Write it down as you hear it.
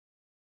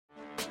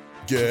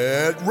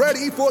Get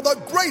ready for the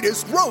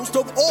greatest roast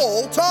of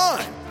all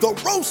time, the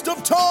Roast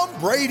of Tom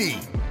Brady,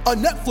 a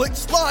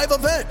Netflix live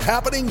event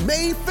happening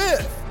May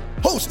 5th.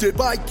 Hosted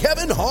by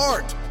Kevin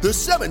Hart, the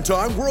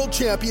 7-time world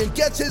champion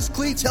gets his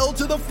cleats held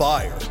to the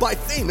fire by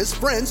famous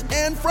friends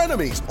and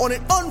frenemies on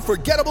an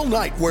unforgettable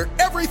night where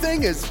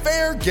everything is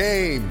fair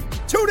game.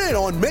 Tune in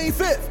on May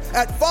 5th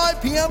at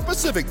 5 p.m.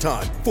 Pacific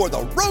time for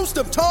the Roast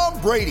of Tom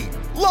Brady,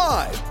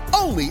 live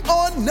only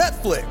on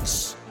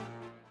Netflix.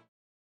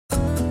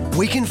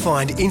 We can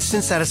find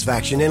instant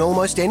satisfaction in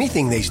almost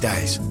anything these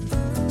days.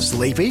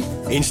 Sleepy?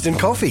 Instant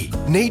coffee.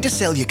 Need to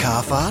sell your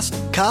car fast?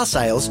 Car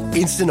sales,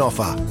 instant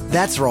offer.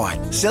 That's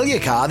right, sell your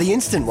car the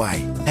instant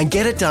way and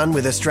get it done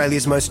with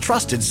Australia's most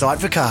trusted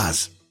site for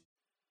cars.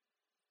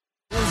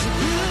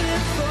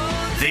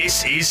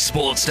 This is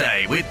Sports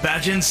Day with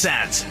Badge and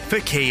Sats for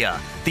Kia.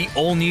 The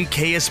all-new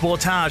Kia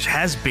Sportage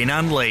has been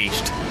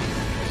unleashed.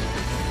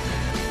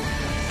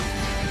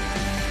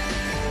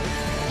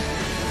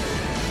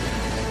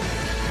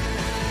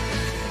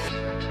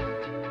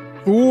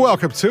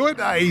 Welcome to it,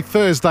 a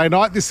Thursday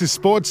night. This is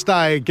Sports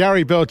Day.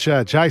 Gary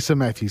Belcher, Jason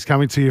Matthews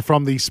coming to you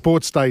from the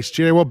Sports Day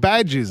studio. Well,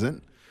 Badge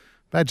isn't.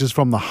 Badge is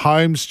from the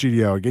home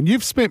studio again.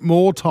 You've spent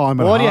more time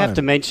at home. Why do you have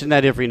to mention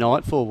that every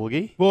night for,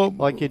 Woogie? Well,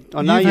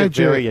 I know you're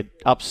very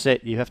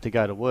upset you have to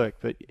go to work,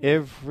 but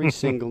every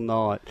single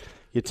night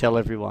you tell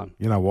everyone.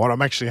 You know what?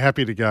 I'm actually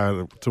happy to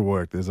go to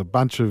work. There's a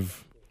bunch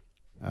of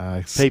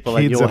people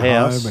kids at your at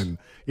house. Home and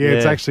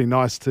it's actually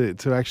nice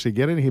to actually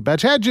get in here.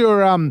 Badge, how'd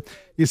your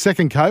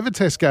second COVID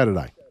test go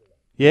today?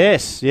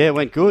 Yes, it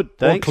went good.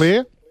 Thanks. All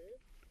clear?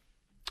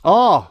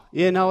 Oh,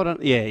 yeah, no, I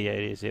don't. Yeah,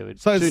 it is. Yeah,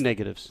 So two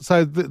negatives.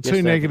 So the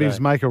two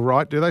negatives make a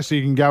right, do they? So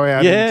you can go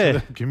out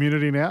into the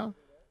community now?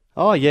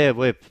 Oh, yeah,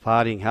 we're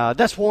partying hard.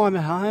 That's why I'm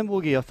at home,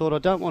 Woogie. I thought I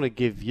don't want to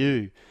give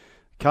you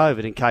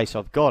COVID in case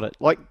I've got it.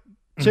 Like,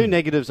 two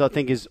negatives, I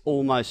think, is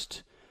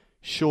almost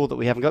sure that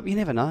we haven't got. But you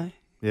never know.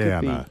 Yeah,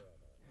 I know.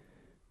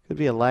 Could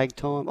be a lag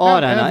time. Oh,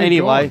 I don't know.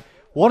 Anyway,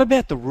 what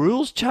about the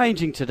rules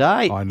changing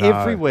today? I know.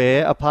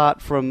 Everywhere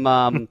apart from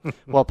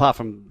apart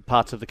from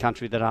parts of the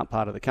country that aren't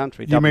part of the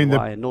country. You mean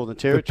WA and Northern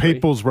Territory? The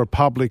People's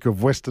Republic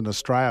of Western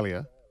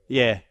Australia?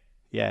 Yeah.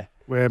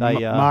 Where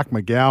Mark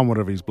McGowan,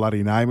 whatever his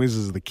bloody name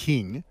is the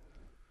king,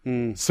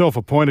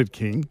 self-appointed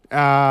king.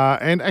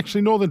 And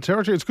actually Northern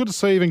Territory, it's good to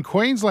see even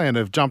Queensland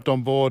have jumped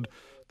on board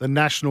the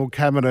National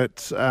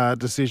Cabinet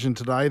decision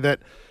today that,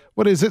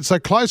 what is it? So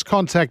close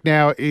contact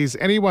now is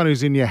anyone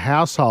who's in your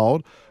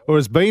household or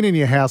has been in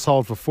your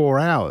household for 4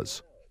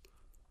 hours.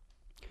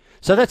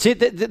 So that's it.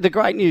 The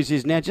great news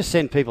is now just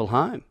send people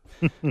home.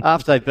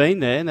 After they've been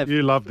there and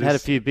they've had a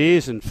few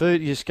beers and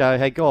food, you just go,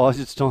 hey, guys,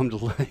 it's time to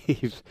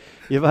leave.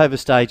 You've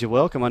overstayed your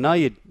welcome. I know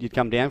you'd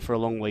come down for a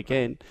long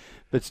weekend,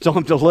 but it's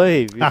time to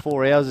leave. Your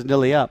 4 hours is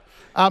nearly up.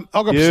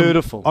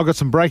 Beautiful. I've got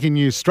some breaking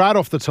news straight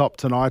off the top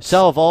tonight.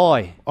 So have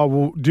I. Oh,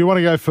 well, do you want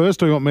to go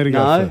first or you want me to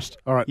go first?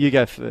 All right. You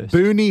go first.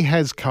 Booney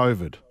has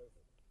COVID.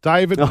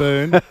 David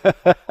Byrne,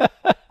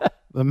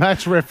 the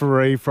match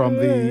referee from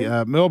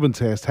the Melbourne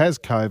test, has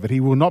COVID. He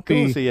will not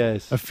be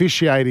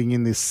officiating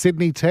in this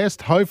Sydney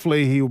test.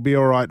 Hopefully he will be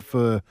all right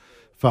for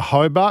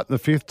Hobart, the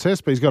 5th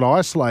test, but he's got to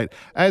isolate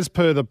as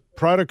per the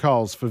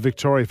protocols for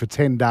Victoria for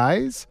 10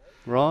 days.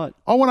 Right.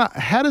 I want to.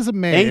 How does a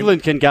man?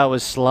 England can go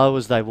as slow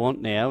as they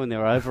want now, and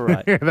they're over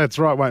it. Yeah, that's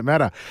right. Won't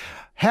matter.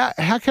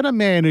 How can a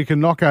man who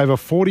can knock over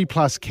 40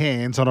 plus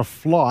cans on a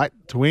flight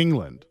to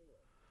England,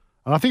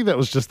 and I think that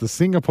was just the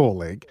Singapore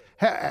leg.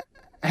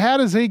 How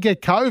does he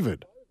get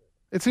COVID?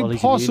 It's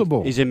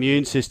impossible. His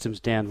immune system's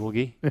down,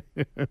 Woogie.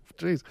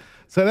 Jeez.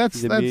 So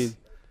that's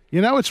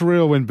it's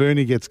real when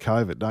Bernie gets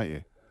COVID, don't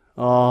you?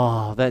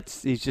 Oh,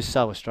 he's just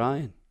so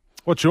Australian.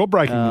 What's your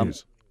breaking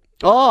news?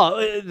 Oh,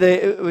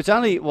 it's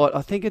only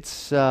I think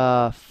it's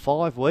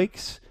 5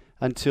 weeks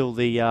until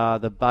the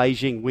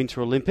Beijing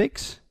Winter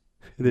Olympics.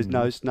 There's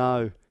no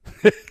snow.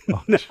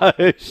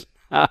 No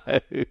snow.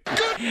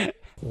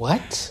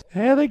 What?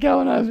 How are they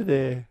going over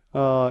there?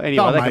 Oh,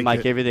 anyway, they can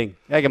make everything.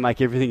 They can make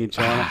everything in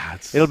China.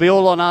 It'll be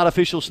all on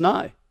artificial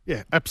snow.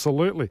 Yeah,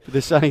 absolutely.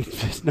 They're saying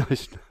there's no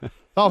snow.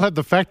 They'll have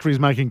the factories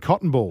making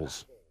cotton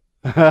balls.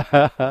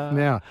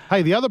 Now,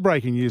 hey, the other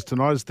breaking news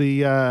tonight is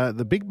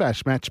the Big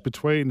Bash match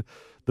between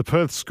the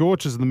Perth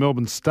Scorchers and the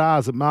Melbourne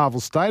Stars at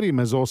Marvel Stadium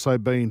has also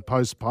been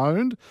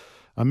postponed.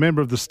 A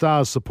member of the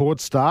Stars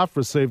support staff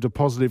received a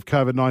positive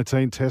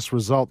COVID-19 test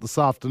result this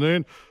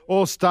afternoon.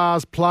 All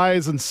Stars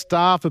players and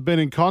staff have been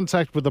in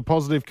contact with the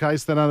positive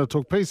case, then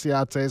undertook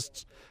PCR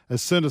tests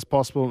as soon as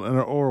possible and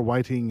are all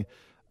awaiting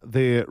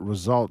their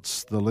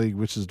results. The league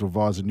wishes to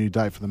advise a new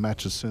date for the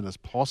match as soon as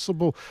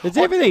possible. It's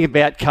everything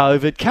about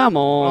COVID. Come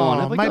on.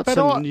 Have we got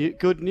some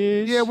good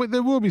news? Yeah,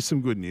 there will be some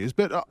good news.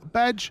 But,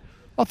 Badge,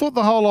 I thought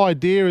the whole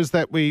idea is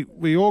that we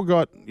all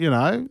got,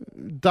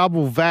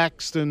 double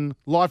vaxxed and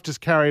life just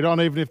carried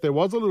on, even if there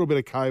was a little bit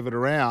of COVID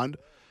around,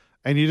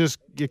 and you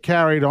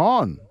carried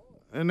on.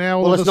 And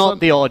now it's not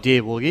the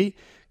idea, Woogie,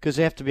 because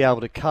they have to be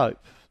able to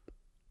cope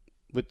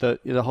with the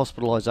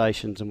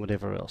hospitalisations and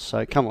whatever else.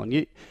 So come on,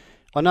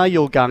 I know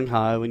you're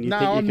gung-ho and you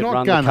think I'm you can not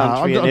run the gung-ho.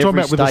 country I'm and talking every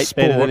about with the state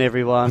better sport. than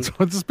everyone.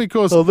 Just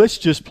because... Oh, let's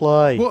just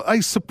play. Well,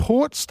 a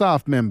support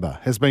staff member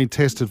has been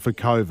tested for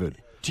COVID.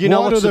 Do you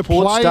know what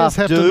support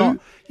staff do?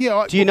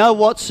 Do you know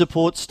what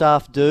support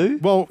staff do?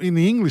 Well, in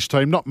the English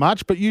team, not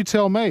much, but you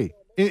tell me.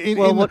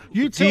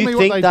 You tell me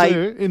what they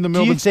do in the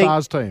Melbourne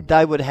Stars team.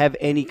 They would have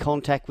any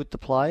contact with the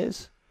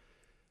players?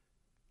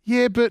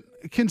 Yeah, but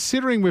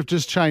considering we've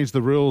just changed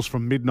the rules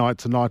from midnight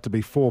tonight to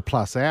be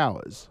 4+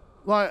 hours,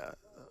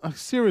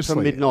 seriously.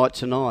 From midnight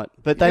to night.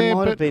 But they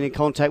might have been in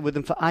contact with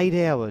them for 8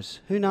 hours.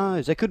 Who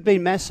knows? They could be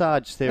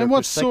massage therapists. And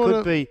what sort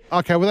of... be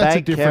okay, well, that's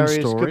a different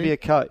carriers, story. Could be a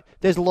coach.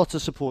 There's lots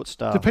of support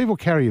staff. Do people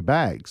carry your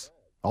bags?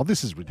 Oh,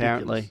 this is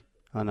ridiculous. Apparently.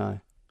 I know.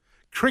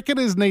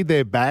 Cricketers need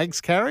their bags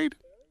carried?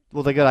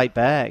 Well, they got 8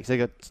 bags. They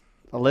got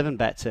 11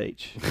 bats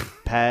each.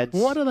 Pads.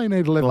 Why do they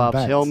need 11 gloves,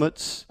 bats?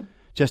 Helmets,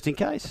 just in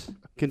case.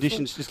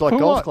 Conditions, just like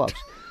golf clubs.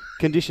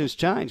 Conditions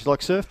change, like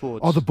surfboards.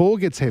 Oh, the ball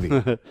gets heavy.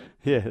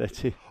 Yeah,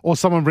 that's it. Or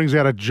someone brings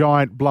out a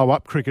giant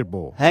blow-up cricket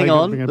ball. Hang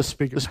on, the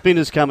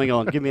spinner's coming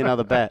on. Give me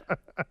another bat.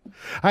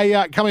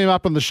 Hey, coming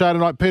up on the show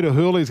tonight, Peter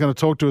Hooley is going to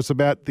talk to us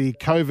about the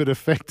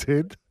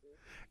COVID-affected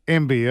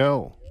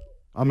NBL.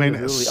 I mean,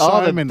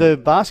 the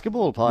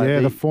basketball player. Yeah,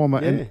 the former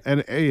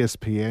and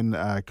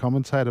ESPN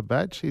commentator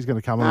badge. He's going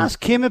to come on.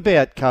 Ask him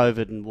about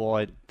COVID and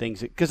why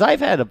things, because they've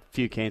had a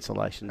few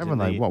cancellations. Haven't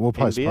they? Well,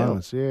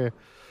 postponements, yeah.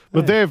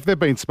 But Yeah. they've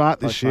been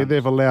smart this year.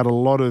 They've allowed a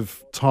lot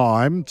of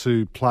time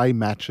to play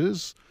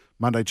matches,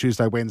 Monday,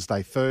 Tuesday,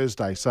 Wednesday,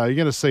 Thursday. So you're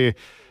going to see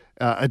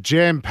a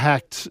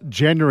jam-packed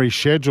January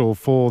schedule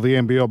for the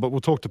NBL, but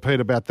we'll talk to Pete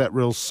about that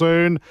real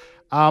soon.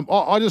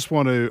 I just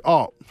want to,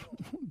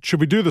 should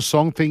we do the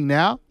song thing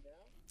now?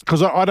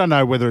 Because I don't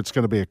know whether it's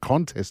going to be a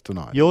contest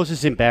tonight. Yours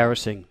is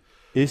embarrassing.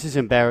 This is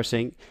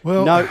embarrassing.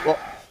 Well,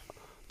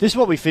 this is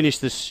what we finish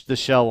the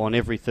show on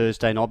every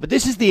Thursday night, but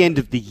this is the end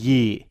of the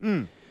year.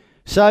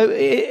 So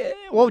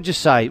what would you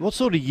say? What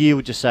sort of year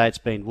would you say it's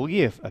been? Well,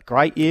 a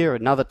great year,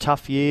 another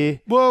tough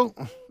year? Well,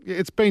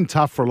 it's been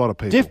tough for a lot of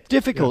people.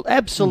 Difficult,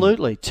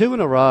 absolutely. 2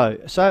 in a row.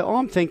 So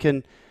I'm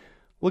thinking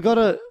we've got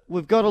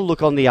to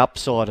look on the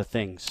upside of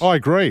things. I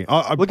agree.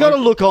 We've got to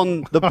look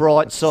on the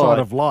bright side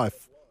of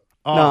life.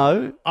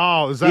 No.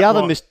 Oh, is that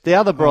the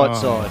other bright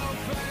side?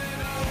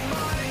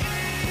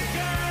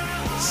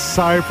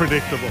 So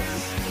predictable.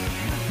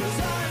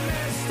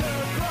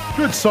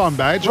 Good song,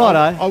 Badge.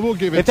 Righto. I will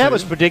give it if that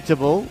was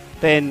predictable,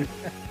 then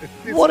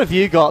what have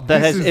you got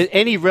that has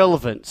any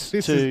relevance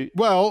to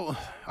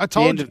I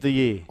told the end of the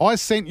year? I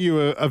sent you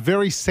a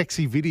very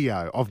sexy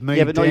video of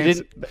me but dancing. no, you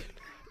didn't.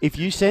 If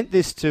you sent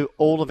this to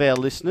all of our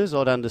listeners,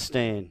 I'd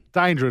understand.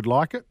 Danger would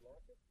like it.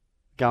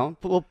 Go on.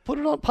 Well, put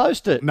it on,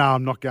 post it. No,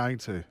 I'm not going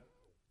to.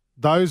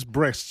 Those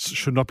breasts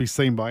should not be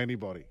seen by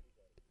anybody.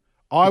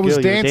 I was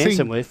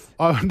dancing with.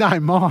 Oh, no,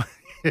 mine.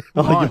 You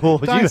had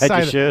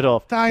your shirt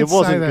off. It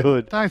wasn't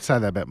good. Don't say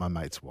that about my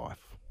mate's wife.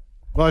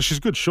 Well, she's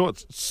good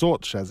sort,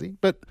 Shazzy.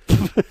 But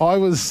I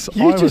was...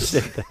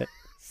 said that.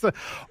 So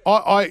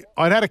I'd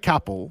had a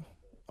couple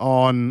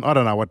on, I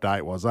don't know what day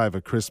it was,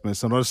 over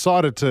Christmas, and I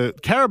decided to...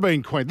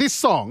 Caribbean Queen. This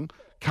song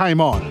came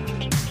on.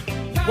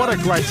 What a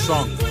great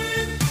song.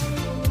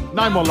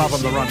 No More Love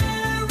on the Run.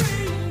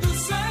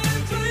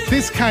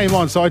 This came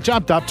on, so I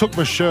jumped up, took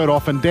my shirt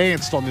off and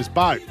danced on this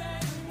boat.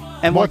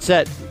 And what's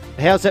that?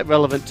 How's that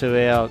relevant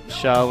to our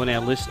show and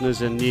our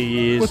listeners and New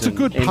Year's? Well, it's a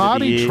good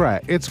party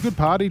track. It's a good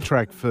party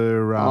track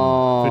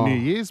for New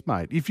Year's,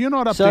 mate. If you're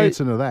not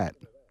dancing to that.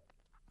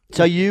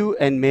 So you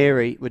and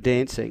Mary were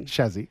dancing.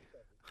 Shazzy.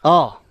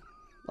 I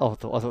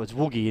thought it was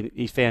Woogie and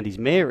he found his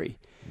Mary.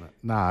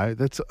 No,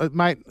 that's,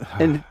 mate.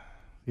 And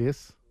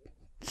yes.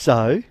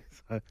 So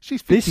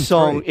she's 53. This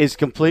song is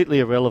completely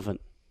irrelevant.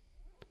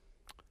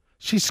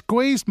 She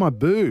squeezed my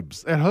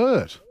boobs. It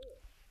hurt.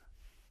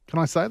 Can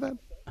I say that?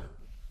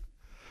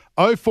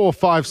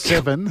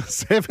 0457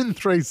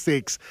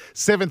 736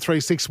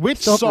 736. Which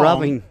song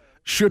rubbing.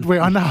 Should we...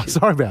 I know,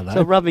 sorry about that.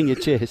 Stop rubbing your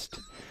chest.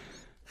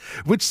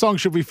 Which song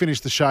should we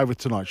finish the show with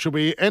tonight? Should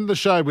we end the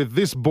show with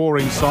this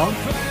boring song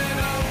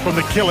from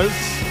The Killers?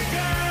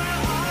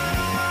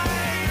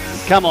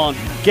 Come on,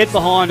 get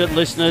behind it,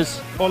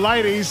 listeners. Or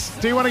ladies,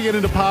 do you want to get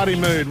into party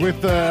mood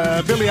with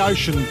the Billy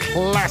Ocean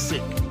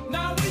classic?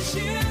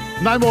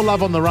 No More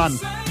Love on the Run.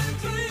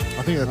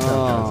 I think that's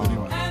how it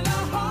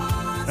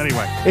goes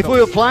anyway. If we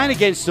were playing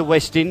against the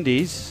West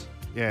Indies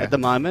at the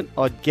moment,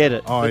 I'd get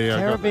it. Oh, yeah,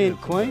 Caribbean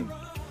Queen.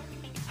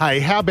 Hey,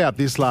 how about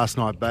this last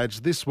night, Badge?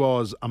 This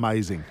was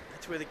amazing.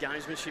 That's where the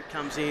gamesmanship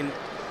comes in.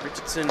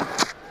 Richardson,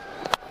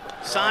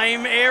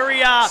 same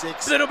area, a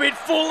little bit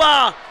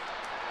fuller.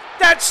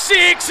 That's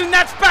 6, and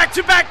that's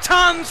back-to-back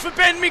tons for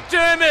Ben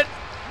McDermott.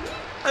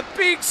 A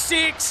big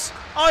 6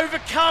 over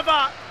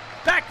cover,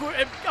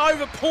 backward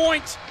over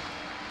point.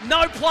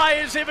 No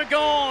player's ever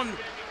gone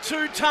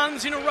 2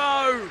 tons in a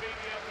row.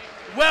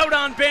 Well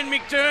done, Ben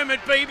McDermott.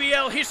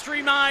 BBL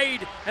history made,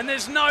 and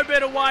there's no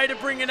better way to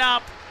bring it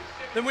up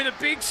than with a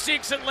big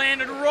six that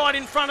landed right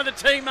in front of the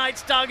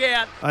teammates'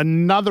 dugout.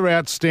 Another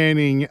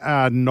outstanding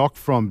knock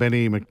from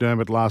Benny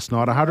McDermott last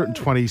night,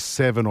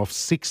 127 off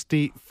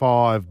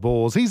 65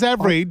 balls. His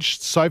average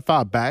so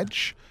far,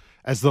 Badge,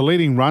 as the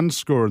leading run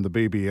scorer in the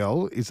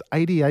BBL, is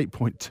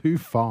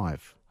 88.25.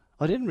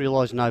 I didn't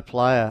realise no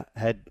player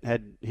had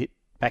hit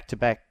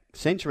back-to-back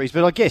centuries,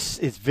 but I guess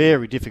it's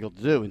very difficult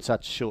to do in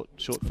such short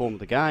form of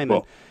the game. Well,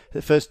 and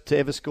the first to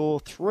ever score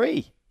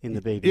 3 in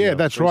the BBL. Yeah,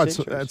 that's right.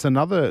 Centuries. So that's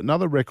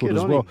another record Good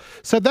as on well. him.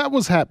 So that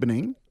was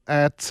happening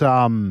at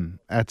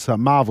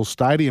Marvel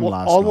Stadium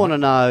last night. I want to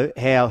know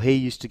how he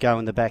used to go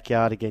in the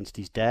backyard against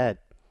his dad.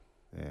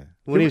 Yeah.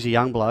 When he was a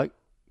young bloke,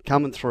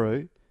 coming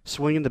through,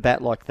 swinging the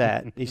bat like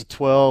that. He's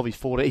 12, he's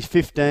 14, he's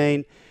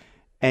 15,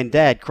 and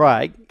Dad,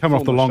 Craig, coming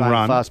off the long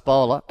run, fast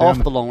bowler,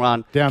 the long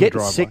run, down getting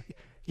the sick. driveway.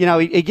 You know,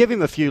 he give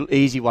him a few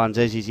easy ones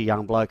as he's a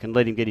young bloke and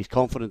let him get his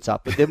confidence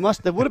up. But there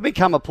would have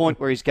become a point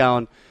where he's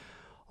going,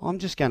 I'm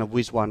just going to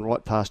whiz one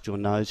right past your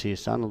nose here,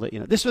 son. I'll let you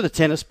know. This was a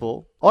tennis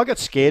ball. I got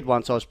scared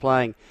once. I was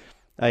playing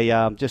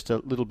just a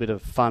little bit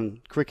of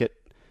fun cricket,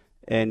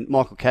 and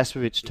Michael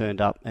Kaspovich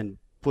turned up and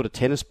put a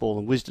tennis ball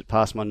and whizzed it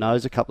past my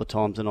nose a couple of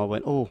times, and I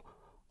went,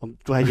 I'm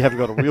glad you haven't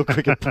got a real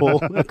cricket ball.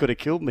 That could have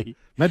killed me.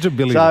 Imagine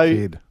Billy the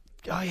Kid.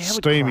 Oh, yeah, how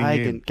would steaming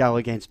Craig in. go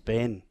against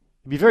Ben?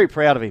 I'd be very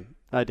proud of him.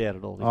 No doubt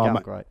at all. He's going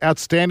great.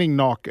 Outstanding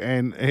knock,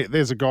 and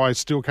there's a guy who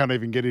still can't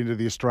even get into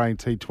the Australian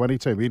T20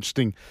 team.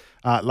 Interesting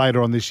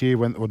later on this year,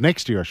 or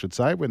next year, I should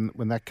say,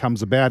 when that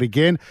comes about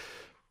again.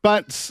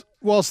 But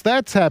whilst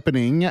that's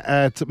happening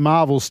at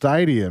Marvel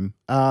Stadium,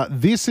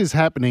 this is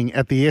happening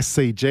at the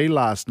SCG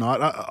last night.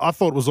 I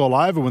thought it was all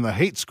over when the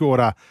Heat scored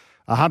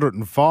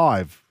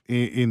 105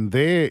 in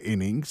their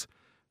innings.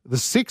 The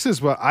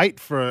Sixers were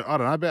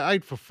about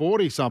 8 for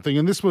 40 something,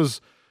 and this was.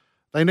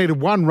 They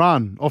needed one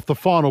run off the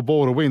final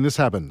ball to win. This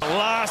happened.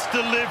 Last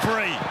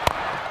delivery.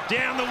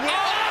 Down the wing.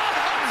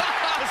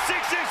 The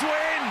Sixers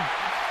win.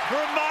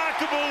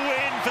 Remarkable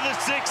win for the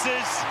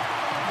Sixers.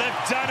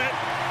 They've done it.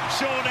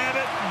 Sean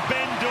Abbott and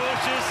Ben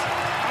Dorshus.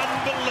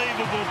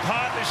 Unbelievable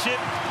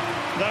partnership.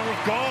 They were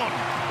gone.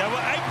 They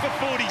were 8 for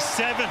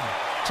 47,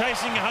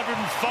 chasing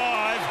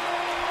 105,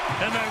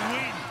 and they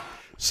win.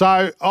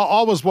 So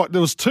there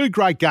was 2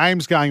 great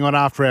games going on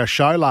after our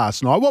show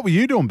last night. What were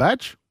you doing,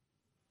 Badge?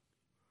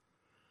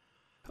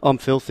 I'm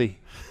filthy.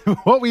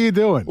 What were you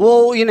doing?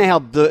 Well, you know how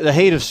the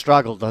Heat have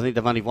struggled. I think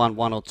they've only won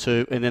 1 or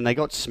 2, and then they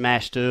got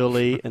smashed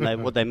early, and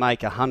they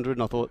make 100,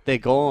 and I thought they're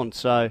gone.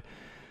 So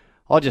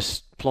I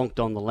just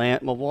plonked on the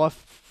lamp. My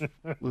wife,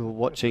 we were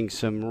watching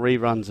some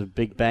reruns of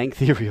Big Bang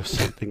Theory or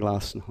something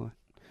last night.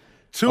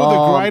 2 of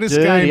the greatest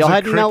games. I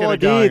had no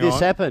idea this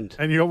happened.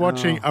 And you're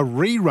watching a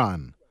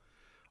rerun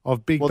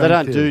of Big Bang Well, they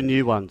don't Theory. do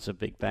new ones of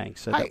Big Bang,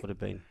 so that would have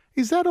been.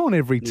 Is that on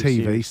every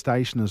TV series.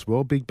 station as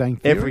well, Big Bang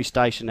Theory? Every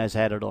station has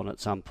had it on at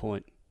some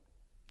point.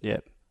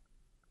 Yep.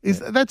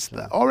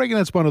 I reckon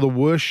that's one of the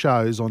worst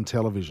shows on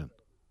television,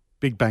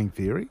 Big Bang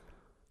Theory.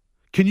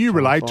 Can you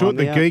relate to it?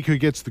 The geek who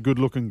gets the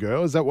good-looking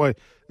girl. Is that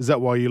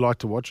why you like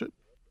to watch it?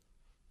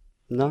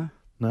 No.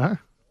 No?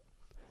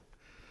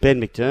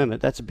 Ben McDermott,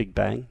 that's a Big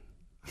Bang.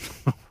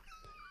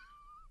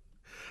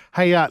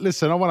 Hey,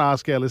 listen, I want to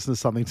ask our listeners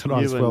something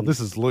tonight as well. This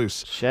is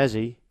loose.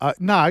 Shazzy.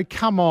 No,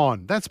 come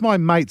on. That's my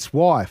mate's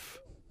wife.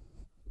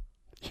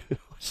 I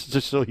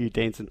just saw you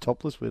dancing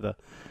topless with her.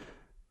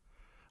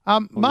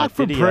 Mark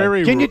from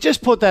Prairie... Can you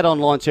just put that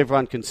online so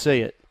everyone can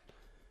see it?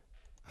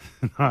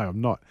 No,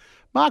 I'm not.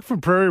 Mark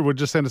from Prairie would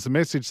just send us a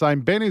message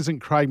saying Ben isn't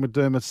Craig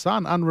McDermott's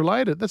son.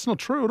 Unrelated. That's not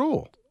true at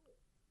all.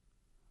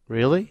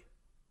 Really?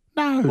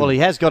 No. Well, he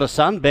has got a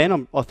son,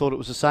 Ben. I thought it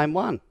was the same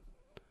one.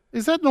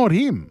 Is that not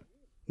him?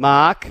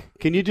 Mark,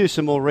 can you do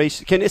some more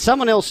research? Can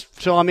someone else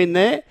chime in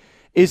there?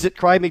 Is it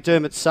Craig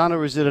McDermott's son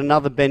or is it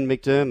another Ben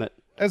McDermott?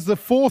 As the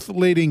 4th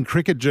leading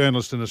cricket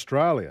journalist in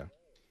Australia.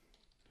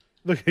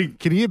 Look, can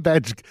you hear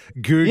Badge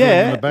Googling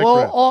in the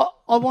background?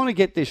 Well, I want to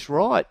get this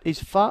right.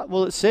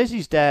 Well, it says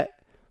his dad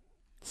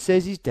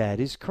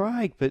is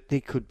Craig, but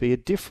there could be a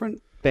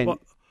different Ben.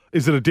 Well,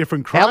 is it a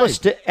different Craig?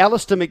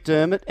 Alistair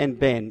McDermott and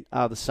Ben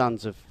are the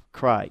sons of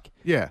Craig.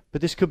 Yeah.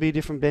 But this could be a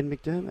different Ben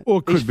McDermott. Or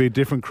it could be a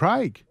different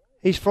Craig.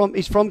 He's from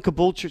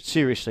Caboolture.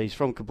 Seriously, he's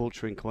from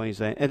Caboolture in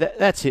Queensland. And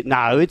that's it.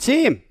 No, it's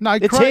him. No,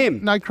 it's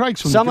him. No,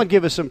 Craig's from... Someone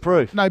give us some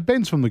proof. No,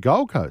 Ben's from the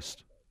Gold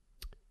Coast.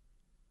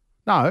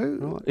 No.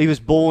 Right. He was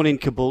born in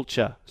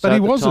Caboolture. So but he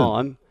at the wasn't.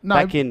 Time, no,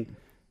 back in...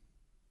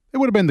 It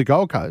would have been the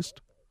Gold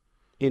Coast.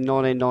 In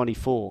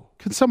 1994.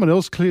 Can someone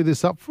else clear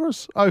this up for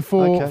us?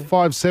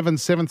 0457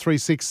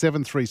 736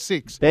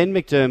 736. Ben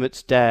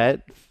McDermott's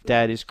dad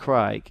is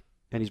Craig,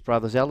 and his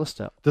brother's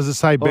Alistair. Does it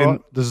say Ben?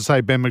 Right. Does it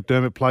say Ben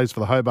McDermott plays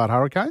for the Hobart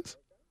Hurricanes?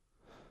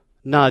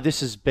 No,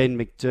 this is Ben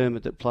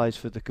McDermott that plays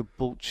for the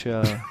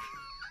Caboolture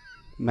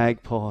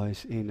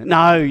Magpies.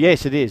 No,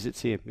 yes, it is.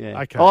 It's him. Yeah.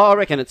 Okay. Oh, I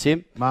reckon it's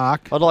him.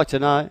 Mark, I'd like to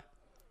know.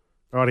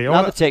 Righty,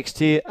 another text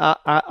here.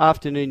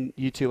 Afternoon,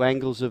 you two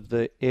angles of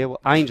the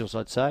Angels,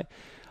 I'd say.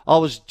 I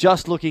was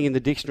just looking in the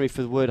dictionary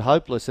for the word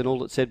hopeless, and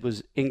all it said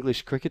was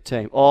English cricket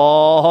team.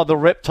 Oh, the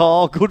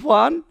reptile, good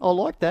one. I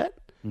like that.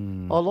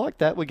 I like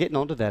that. We're getting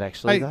onto that,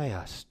 actually. Hey, they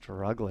are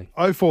struggling.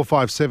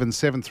 0457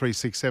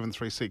 736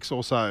 736.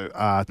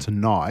 Also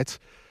tonight,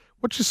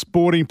 what's your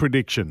sporting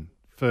prediction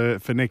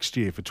for next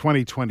year, for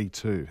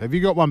 2022? Have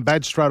you got one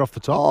bad straight off the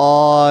top?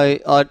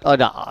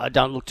 I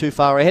don't look too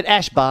far ahead.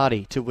 Ash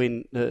Barty to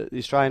win the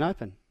Australian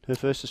Open, her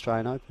first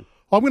Australian Open.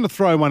 I'm going to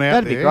throw one out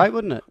there. That'd be great,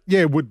 wouldn't it?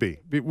 Yeah, it would be.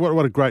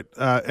 What a great...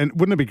 and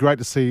wouldn't it be great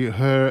to see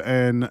her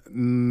and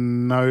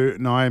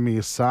Naomi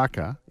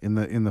Osaka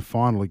in the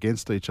final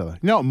against each other?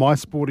 You know what my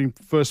sporting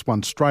first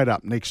one straight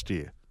up next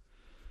year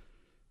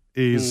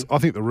is? I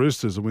think the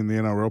Roosters will win the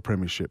NRL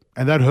Premiership.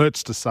 And that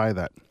hurts to say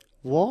that.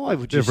 Why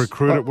would you... They've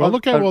recruited... Well,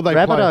 look how well they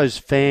play.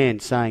 Rabbitohs fan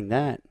saying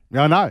that.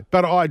 I know.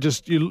 But I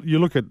just... You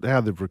look at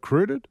how they've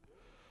recruited.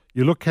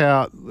 You look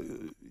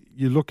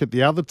at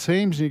the other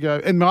teams and you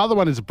go, and my other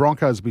one is the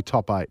Broncos will be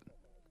top 8.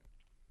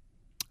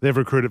 They've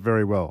recruited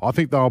very well. I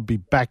think they'll be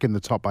back in the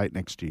top 8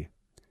 next year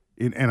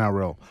in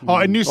NRL. Oh,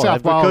 in New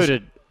South Wales.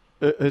 Recruited,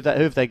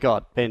 who have they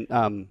got?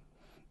 Adam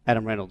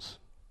Reynolds.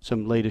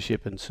 Some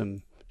leadership and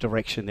some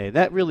direction there.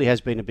 That really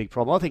has been a big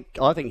problem. I think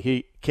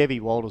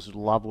Kevy Walters would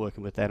love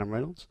working with Adam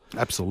Reynolds.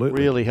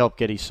 Absolutely. Really help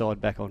get his side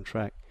back on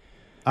track.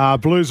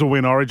 Blues will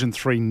win Origin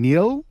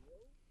 3-0.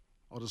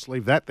 I'll just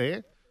leave that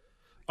there.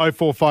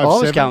 0457.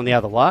 I was going the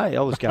other way.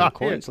 I was going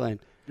Queensland.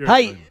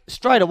 Hey,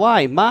 straight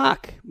away,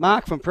 Mark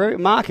from Prairie.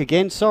 Mark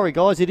again. Sorry,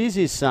 guys, it is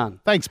his son.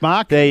 Thanks,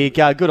 Mark. There you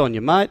go. Good on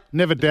you, mate.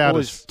 Never doubt it.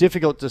 It's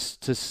difficult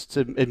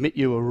to admit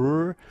you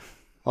were.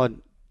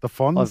 The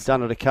Fonz. I've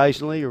done it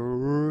occasionally.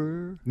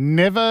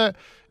 Never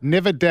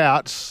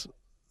doubts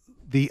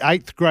the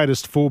 8th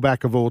greatest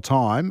fullback of all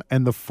time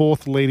and the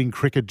 4th leading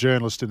cricket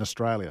journalist in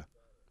Australia.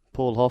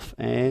 Paul Hoff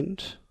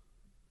and...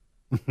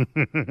 Who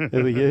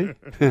are you?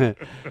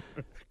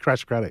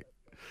 Crash Craddock.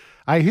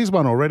 Hey, here's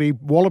one already.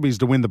 Wallabies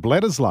to win the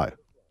Bledisloe.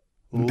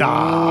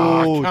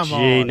 Oh,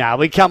 gee, no,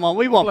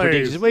 we want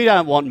predictions. We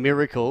don't want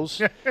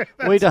miracles.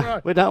 We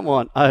don't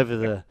want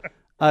over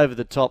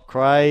the top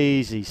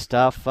crazy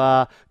stuff.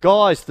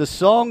 Guys, the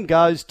song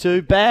goes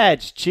to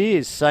Badge.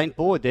 Cheers, St.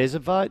 Boyd. There's a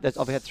vote.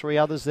 I've had 3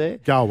 others there.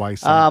 Go away,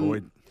 St.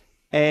 Boyd.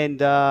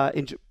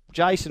 And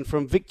Jason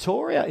from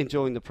Victoria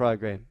enjoying the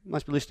program.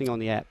 Must be listening on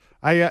the app.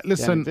 Hey,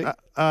 listen,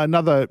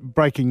 another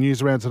breaking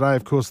news around today,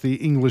 of course, the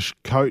English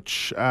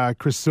coach,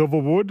 Chris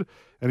Silverwood,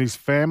 and his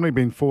family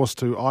being forced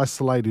to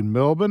isolate in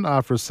Melbourne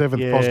after a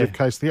 7th positive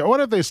case. I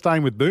wonder if they're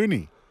staying with Booney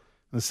in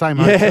the same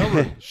hotel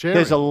room.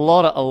 There's a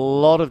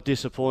lot of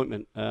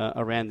disappointment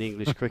around the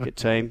English cricket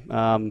team.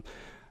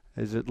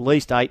 There's at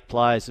least 8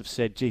 players have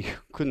said, gee,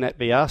 couldn't that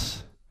be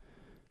us?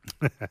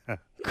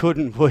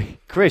 Couldn't we?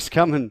 Chris,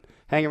 come and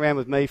hang around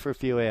with me for a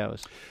few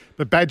hours.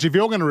 But, Badge, if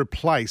you're going to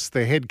replace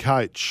the head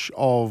coach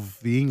of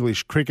the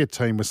English cricket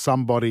team with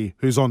somebody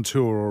who's on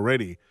tour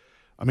already,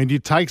 I mean,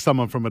 you'd take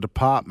someone from a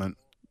department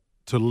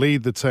to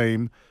lead the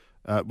team,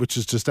 which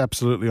is just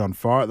absolutely on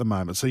fire at the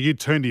moment. So you'd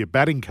turn to your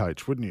batting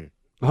coach, wouldn't you?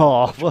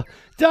 Oh, well,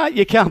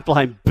 you can't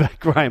blame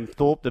Graham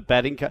Thorpe, the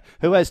batting coach,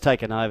 who has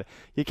taken over.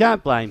 You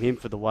can't blame him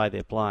for the way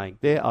they're playing.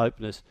 Their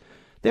openers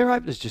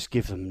just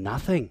give them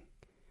nothing.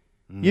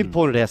 You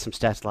pointed out some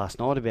stats last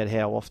night about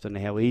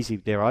how easy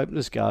their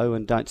openers go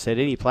and don't set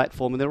any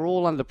platform, and they're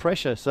all under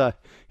pressure. So,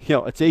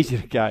 it's easy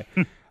to go,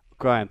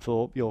 Graham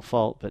Thorpe, your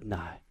fault, but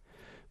no.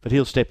 But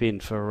he'll step in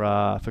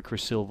for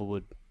Chris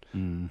Silverwood,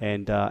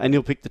 and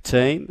he'll pick the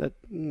team. That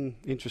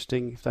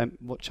interesting.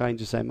 What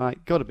changes they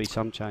make? Got to be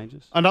some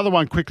changes. Another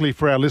one quickly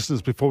for our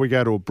listeners before we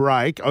go to a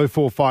break.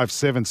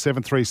 0457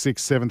 736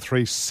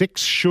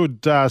 736.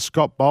 Should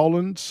Scott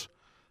Boland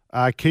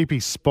keep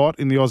his spot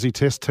in the Aussie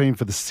Test team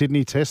for the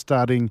Sydney Test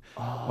starting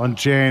on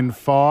Jan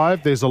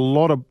 5. There's a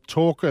lot of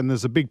talk and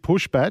there's a big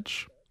push,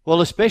 Badge. Well,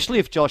 especially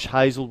if Josh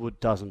Hazlewood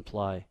doesn't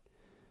play.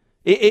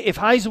 If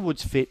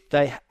Hazlewood's fit,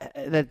 they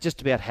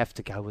just about have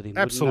to go with him.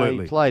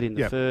 Absolutely. He played in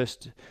the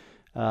first.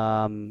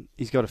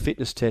 He's got a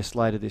fitness test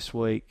later this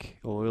week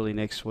or early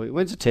next week.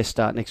 When's the test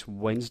start? Next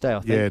Wednesday, I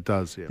think. Yeah, it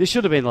does. Yeah. This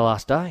should have been the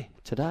last day,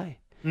 today.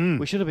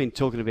 We should have been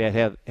talking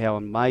about how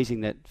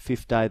amazing that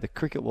 5th day of the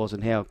cricket was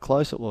and how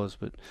close it was,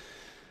 but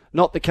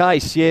not the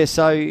case. Yeah,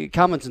 so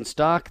Cummins and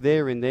Stark,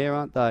 they're in there,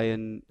 aren't they?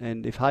 And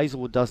if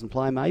Hazlewood doesn't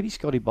play, maybe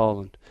Scotty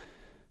Boland.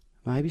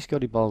 Maybe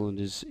Scotty Boland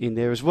is in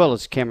there as well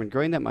as Cameron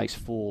Green. That makes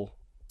 4.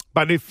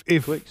 But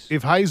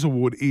if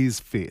Hazlewood is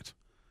fit,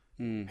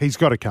 he's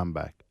got to come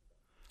back.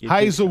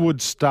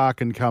 Hazlewood,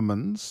 Stark and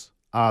Cummins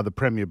are the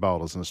premier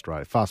bowlers in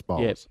Australia, fast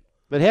bowlers. Yep.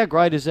 But how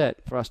great is that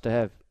for us to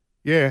have?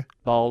 Yeah.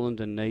 Boland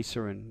and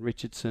Neser and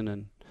Richardson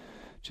and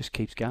just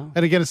keeps going.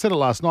 And again, I said it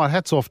last night,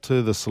 hats off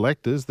to the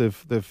selectors.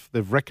 They've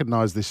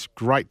recognised this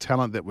great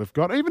talent that we've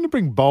got. Even to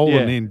bring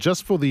Boland in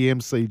just for the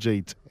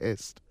MCG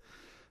test.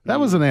 That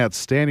was an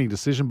outstanding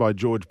decision by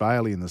George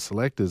Bailey and the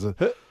selectors.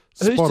 Who's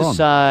to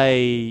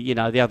say,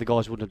 the other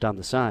guys wouldn't have done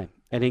the same?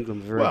 And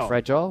England was very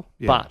fragile,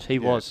 but he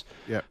was.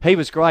 Yeah. He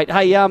was great.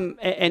 Hey,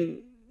 and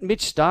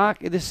Mitch Stark,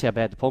 this is how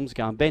bad the Poms are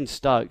going. Ben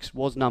Stokes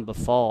was number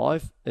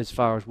 5 as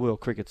far as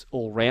world cricket's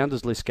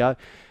all-rounders list go.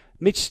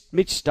 Mitch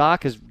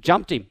Stark has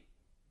jumped him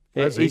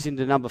He's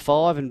into number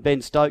 5, and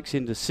Ben Stokes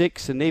into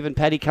 6, and even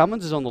Paddy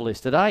Cummins is on the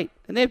list at 8.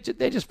 And they're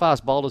just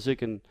fast bowlers who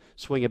can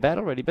swing a bat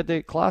already, but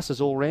their class is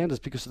all-rounders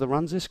because of the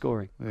runs they're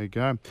scoring. There you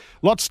go.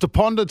 Lots to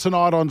ponder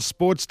tonight on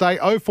Sports Day.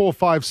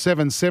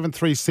 0457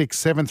 736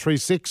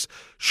 736.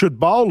 Should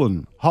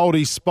Boland hold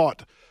his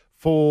spot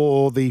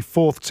for the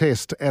 4th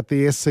test at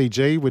the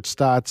SCG, which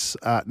starts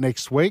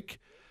next week?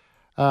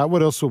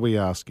 What else were we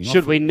asking?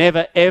 Should we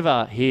never,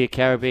 ever hear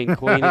Caribbean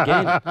Queen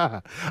again?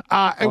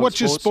 And what's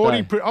your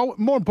sporting...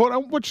 more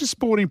important, what's your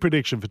sporting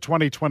prediction for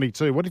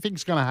 2022? What do you think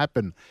is going to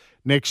happen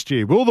next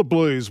year? Will the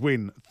Blues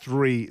win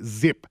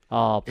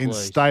 3-0 in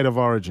State of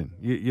Origin?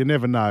 You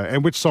never know.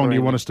 And which song do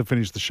you want us to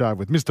finish the show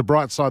with? Mr.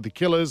 Brightside, The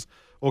Killers,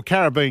 or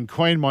Caribbean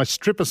Queen, my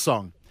stripper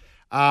song?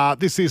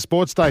 This is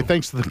Sports Day,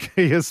 thanks to the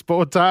Kia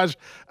Sportage.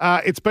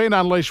 It's been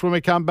unleashed when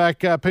we come back.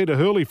 Peter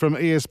Hurley from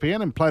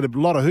ESPN and played a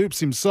lot of hoops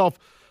himself.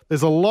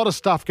 There's a lot of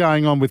stuff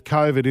going on with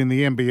COVID in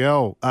the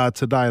NBL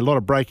today, a lot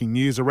of breaking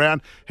news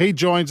around. He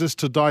joins us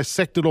to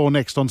dissect it all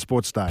next on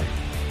Sports Day.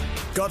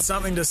 Got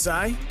something to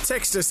say?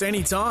 Text us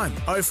anytime.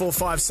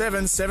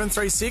 0457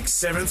 736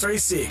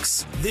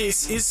 736.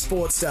 This is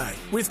Sports Day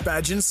with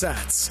Badge and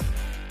Sats.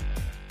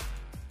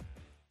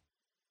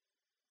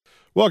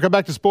 Welcome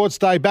back to Sports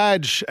Day.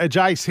 Badge,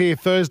 Jace here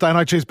Thursday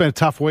night. It's been a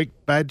tough week,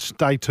 Badge.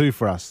 Day 2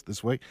 for us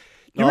this week.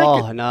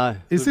 I know.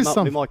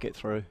 We might get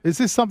through. Is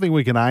this something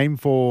we can aim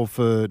for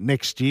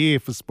next year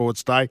for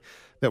Sports Day,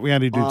 that we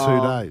only do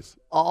 2 days?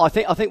 I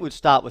think we'd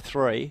start with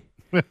 3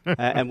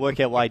 and work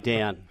our way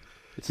down.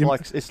 It's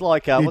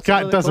like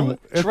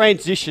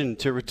transition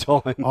to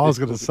retirement. I was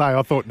going to say,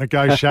 I thought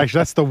negotiation.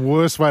 That's the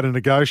worst way to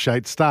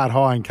negotiate. Start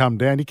high and come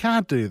down. You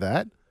can't do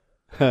that.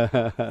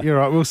 You're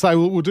right. We'll say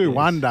we'll do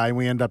one day and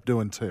we end up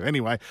doing 2.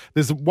 Anyway,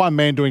 there's one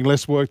man doing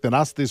less work than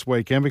us this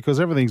weekend because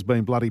everything's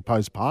been bloody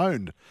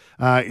postponed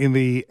in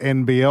the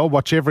NBL.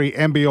 Watch every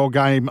NBL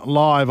game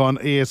live on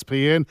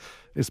ESPN.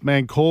 This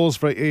man calls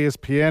for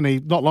ESPN. He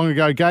not long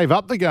ago gave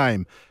up the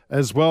game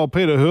as well.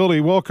 Peter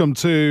Hurley, welcome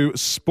to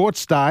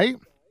Sports Day.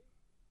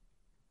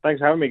 Thanks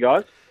for having me,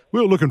 guys.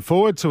 We were looking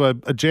forward to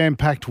a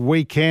jam-packed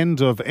weekend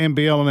of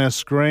NBL on our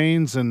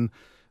screens, and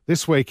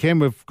this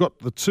weekend we've got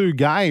the 2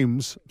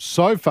 games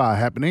so far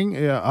happening.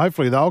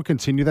 Hopefully they'll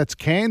continue. That's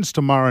Cairns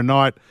tomorrow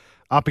night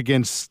up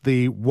against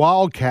the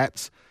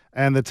Wildcats,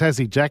 and the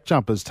Tassie Jack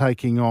Jumpers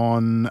taking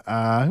on,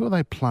 who are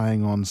they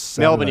playing on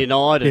Saturday? Melbourne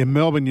United. Yeah,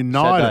 Melbourne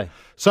United. Saturday.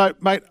 So,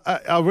 mate,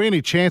 are there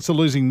any chance of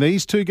losing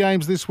these 2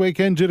 games this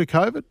weekend due to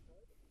COVID?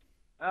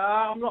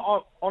 I'm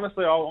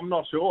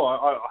not sure.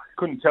 I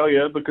couldn't tell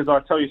you, because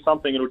I tell you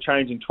something, it'll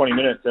change in 20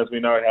 minutes as we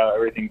know how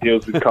everything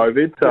deals with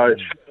COVID. So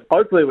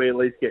hopefully we at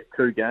least get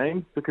 2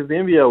 games, because the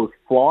NBL was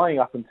flying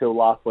up until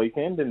last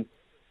weekend, and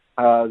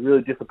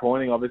really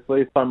disappointing,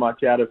 obviously. So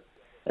much out of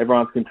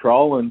everyone's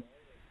control, and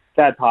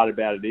sad part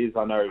about it is,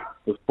 I know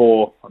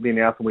before the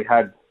announcement we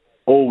had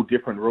all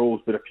different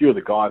rules, but a few of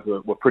the guys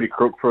were pretty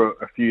crook for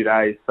a few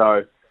days.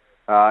 So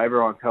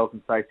everyone's health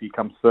and safety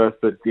comes first,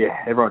 but yeah,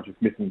 everyone's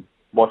just missing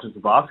watching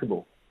some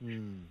basketball.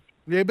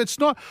 Yeah, but it's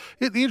not...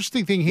 The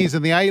interesting thing here is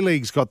that the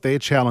A-League's got their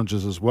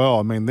challenges as well.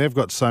 I mean, they've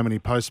got so many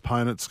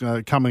postponements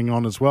coming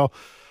on as well.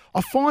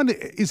 I find,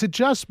 is it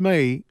just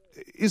me?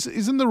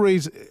 Isn't the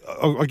reason...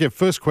 I get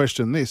first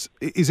question this.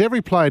 Is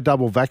every player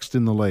double vaxxed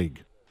in the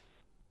league?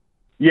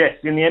 Yes,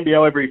 in the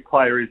NBL, every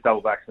player is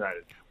double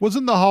vaccinated.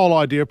 Wasn't the whole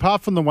idea,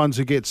 apart from the ones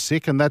who get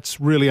sick, and that's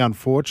really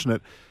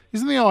unfortunate,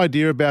 isn't the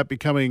idea about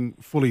becoming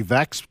fully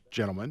vaxxed,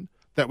 gentlemen,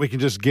 that we can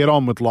just get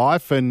on with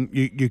life and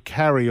you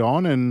carry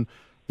on and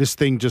this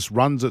thing just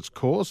runs its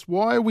course?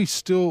 Why are we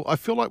still... I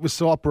feel like we're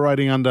still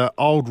operating under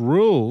old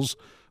rules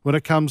when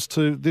it comes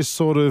to this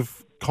sort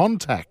of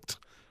contact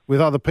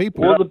with other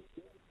people. Well,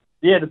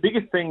 the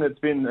biggest thing that's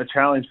been a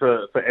challenge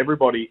for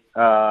everybody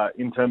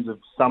in terms of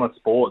summer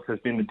sports has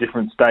been the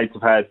different states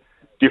have had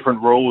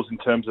different rules in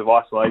terms of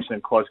isolation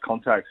and close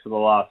contacts for the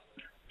last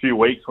few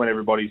weeks when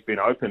everybody's been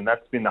open.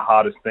 That's been the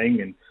hardest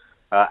thing, and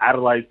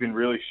Adelaide's been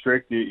really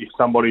strict. If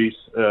somebody's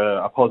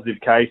a positive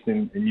case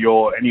and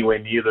you're anywhere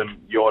near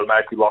them, you're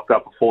automatically locked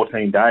up for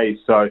 14 days.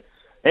 So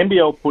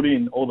NBL put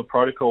in all the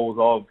protocols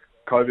of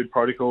COVID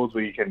protocols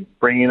where you can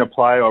bring in a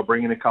player or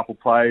bring in a couple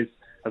players.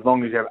 As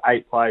long as you have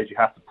 8 players, you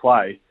have to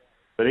play.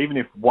 But even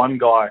if one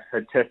guy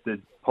had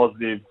tested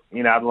positive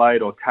in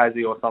Adelaide or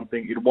Tassie or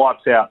something, it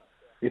wipes out,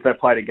 if they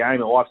played a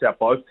game, it wipes out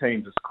both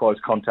teams as close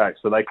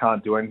contacts, so they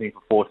can't do anything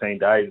for 14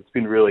 days. It's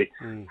been really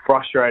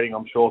frustrating,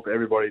 I'm sure, for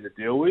everybody to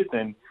deal with.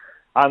 And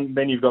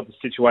then you've got the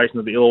situation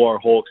of the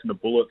Illawarra Hawks and the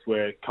Bullets,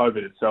 where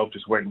COVID itself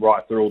just went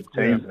right through all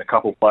the teams, and a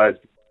couple of players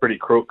pretty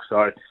crook.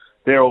 So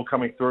they're all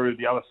coming through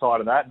the other side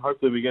of that, and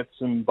hopefully we get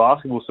some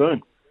basketball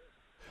soon.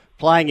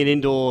 Playing in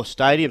indoor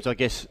stadiums, I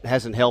guess,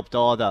 hasn't helped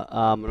either.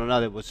 And I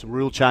know there were some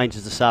rule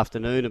changes this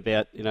afternoon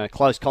about,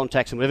 close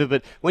contacts and whatever.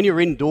 But when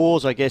you're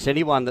indoors, I guess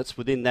anyone that's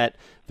within that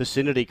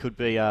vicinity could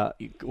be, or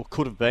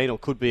could have been, or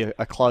could be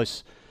a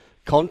close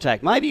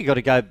contact. Maybe you've got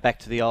to go back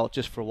to the old,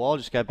 just for a while,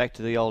 just go back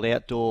to the old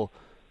outdoor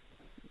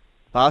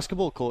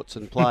basketball courts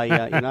and play,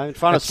 in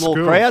front of small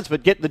crowds,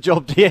 but get the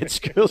job at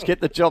schools,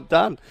 get the job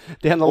done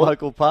down the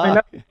local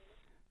park.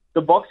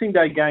 the Boxing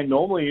Day game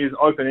normally is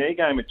open air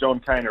game at John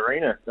Cain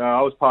Arena.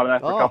 I was part of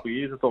that for a couple of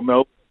years. I thought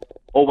Melbourne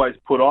always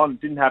put on.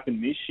 It didn't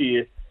happen this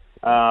year,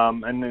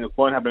 and then it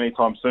won't happen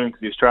anytime soon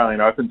because the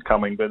Australian Open's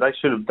coming. But they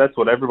should have. That's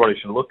what everybody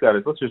should have looked at.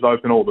 Is let's just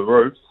open all the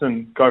roofs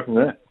and go from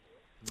there.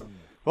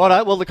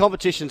 Right. Well, the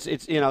competition's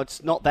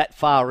it's not that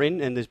far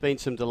in, and there's been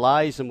some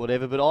delays and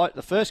whatever. But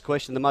the first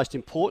question, the most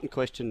important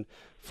question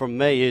from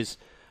me is,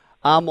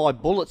 are my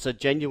Bullets a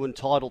genuine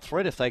title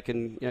threat if they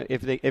can,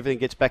 everything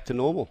gets back to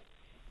normal?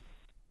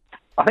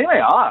 I think they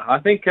are. I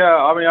think,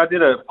 I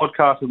did a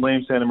podcast with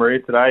Liam Santa Maria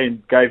today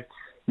and gave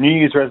New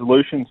Year's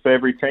resolutions for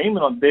every team. And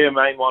on their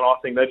main one, I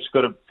think they've just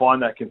got to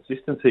find that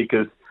consistency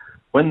because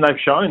when they've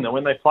shown that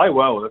when they play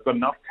well, they've got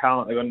enough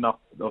talent, they've got enough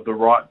of the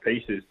right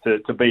pieces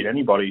to beat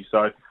anybody.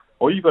 So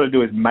all you've got to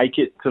do is make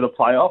it to the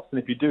playoffs.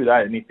 And if you do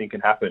that, anything can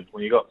happen.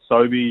 When you've got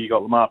Sobey, you've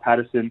got Lamar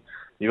Patterson,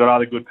 you've got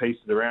other good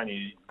pieces around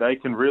you, they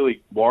can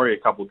really worry a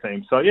couple of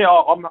teams. So, yeah,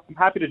 I'm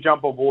happy to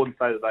jump on board and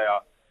say that they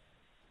are.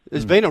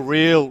 There's been a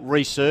real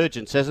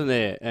resurgence, hasn't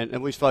there?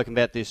 And we've spoken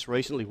about this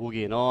recently,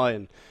 Woogie and I,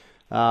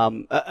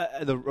 and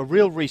a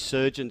real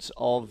resurgence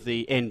of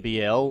the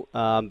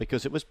NBL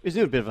because it was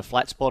in a bit of a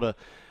flat spot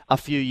a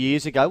few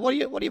years ago. What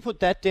do you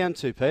put that down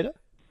to, Peter?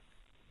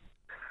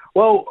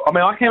 Well,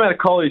 I came out of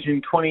college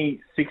in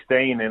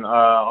 2016 and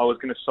I was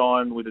going to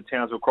sign with the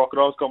Townsville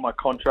Crocodiles, got my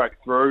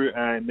contract through,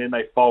 and then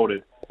they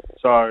folded.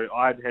 So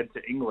I had to head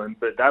to England.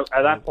 But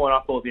at that point,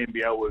 I thought the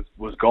NBL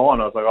was gone.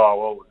 I was like, oh,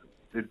 well,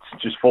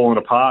 it's just fallen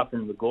apart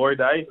from the glory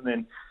days. And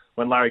then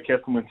when Larry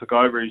Kesselman took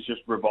over, he's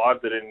just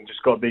revived it and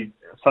just got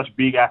such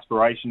big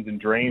aspirations and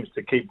dreams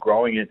to keep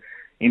growing it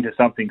into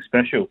something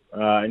special.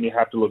 And you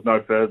have to look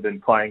no further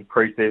than playing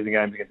preseason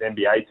games against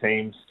NBA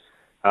teams.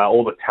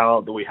 All the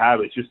talent that we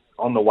have is just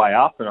on the way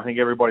up. And I think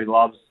everybody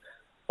loves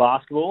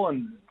basketball,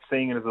 and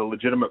seeing it as a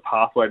legitimate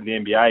pathway to the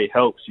NBA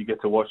helps. You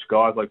get to watch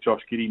guys like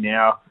Josh Giddey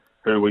now,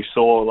 who we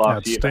saw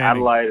last year for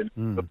Adelaide,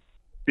 and the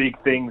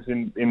big things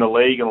in the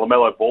league, and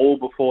LaMelo Ball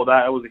before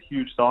that. It was a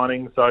huge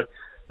signing. So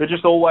they're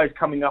just always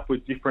coming up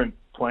with different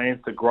plans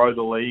to grow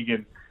the league.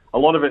 And a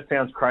lot of it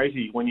sounds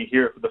crazy when you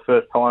hear it for the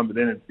first time, but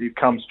then it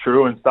comes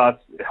true and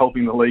starts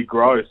helping the league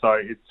grow. So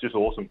it's just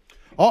awesome.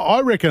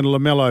 I reckon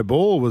LaMelo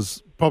Ball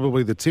was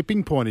probably the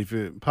tipping point, if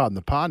you pardon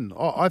the pun.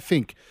 I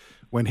think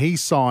when he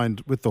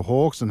signed with the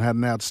Hawks and had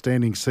an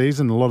outstanding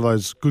season, a lot of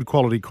those good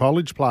quality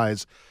college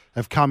players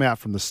have come out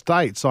from the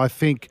States. I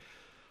think,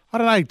 I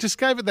don't know, just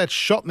gave it that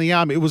shot in the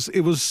arm. It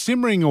was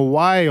simmering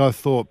away, I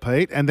thought,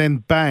 Pete, and then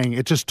bang,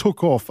 it just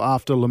took off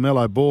after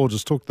LaMelo Ball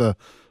just took the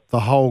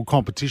whole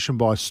competition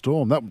by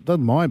storm. That's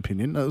my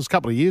opinion. It was a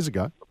couple of years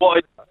ago. Well,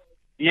 it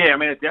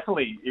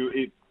definitely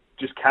it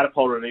just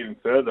catapulted it even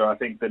further. I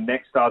think the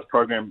Next Stars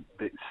program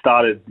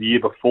started the year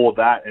before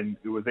that, and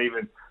it was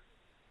even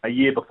a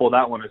year before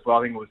that one as well.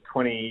 I think it was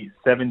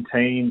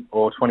 2017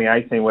 or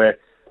 2018 where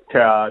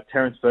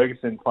Terence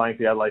Ferguson playing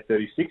for the Adelaide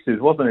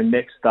 36ers wasn't a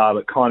Next Star,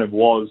 but kind of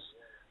was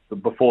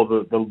before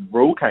the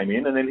rule came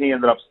in, and then he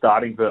ended up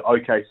starting for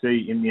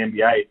OKC in the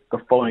NBA the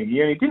following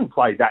year. He didn't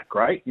play that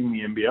great in the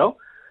NBL,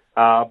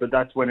 but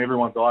that's when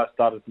everyone's eyes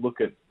started to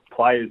look at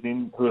players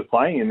who are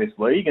playing in this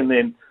league, and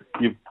then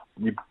you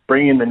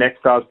bring in the Next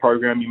Stars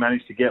program, you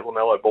manage to get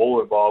LaMelo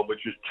Ball involved, which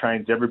just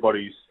changed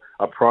everybody's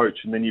approach.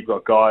 And then you've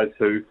got guys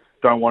who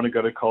don't want to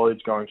go to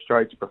college going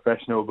straight to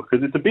professional because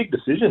it's a big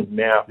decision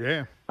now.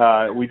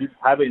 Yeah. We didn't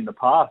have it in the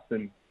past.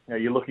 And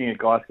you're looking at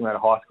guys coming out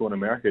of high school in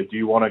America. Do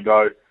you want to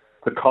go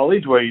to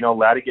college where you're not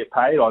allowed to get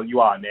paid? Or you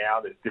are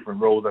now. There's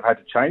different rules. They've had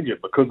to change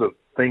it because of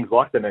things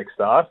like the Next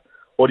Stars.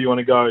 Or do you want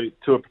to go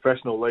to a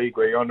professional league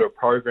where you're under a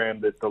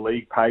program that the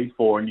league pays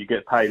for and you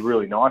get paid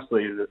really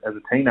nicely as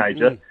a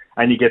teenager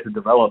and you get to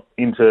develop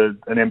into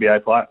an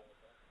NBA player?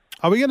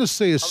 Are we going to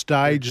see a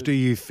stage, do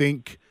you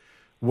think,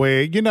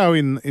 where,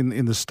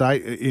 in the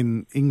state,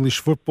 in English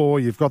football,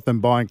 you've got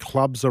them buying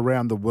clubs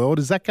around the world?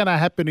 Is that going to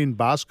happen in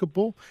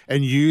basketball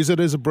and use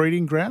it as a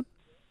breeding ground?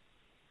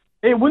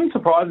 It wouldn't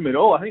surprise me at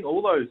all. I think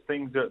all those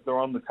things are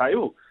on the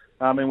table.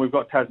 We've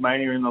got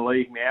Tasmania in the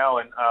league now,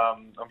 and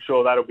I'm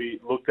sure that'll be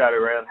looked at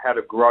around how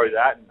to grow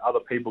that and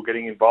other people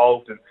getting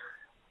involved. And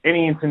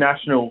any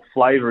international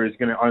flavour is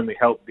going to only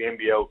help the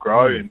NBL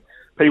grow. And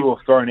people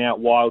have thrown out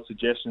wild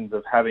suggestions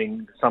of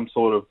having some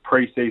sort of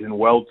pre-season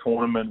world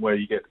tournament where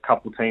you get a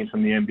couple of teams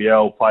from the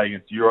NBL play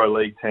against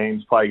EuroLeague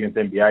teams, play against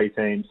NBA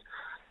teams.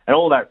 And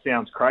all that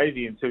sounds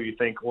crazy until you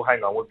think, well,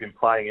 hang on, we've been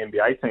playing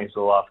NBA teams for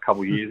the last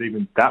couple of years.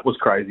 Even that was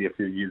crazy a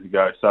few years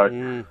ago.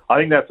 So I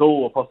think that's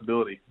all a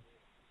possibility.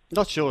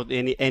 Not sure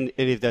any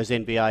of those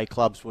NBA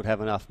clubs would have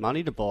enough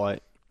money to buy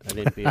an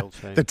NBL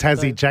team. The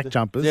Tassie Jack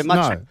Jumpers. Yeah,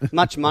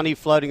 much money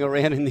floating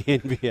around in the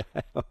NBA.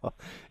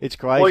 It's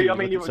crazy to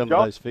look at some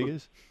of those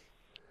figures.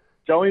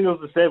 Joe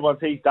Ingles has said once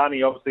he's done,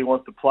 he obviously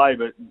wants to play.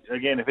 But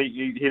again, if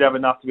he'd have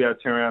enough to be able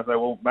to turn around and say,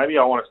 well, maybe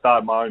I want to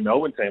start my own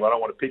Melbourne team. I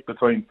don't want to pick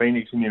between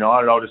Phoenix and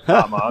United. I'll just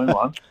start my own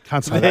one.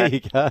 Can't say there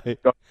that. You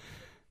go.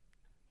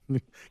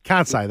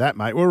 Can't say that,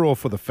 mate. We're all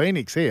for the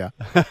Phoenix here.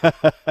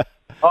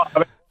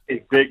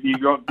 You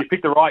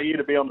picked the right year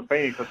to be on the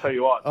Phoenix. I'll tell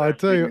you what. I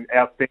do.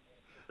 Outstanding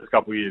first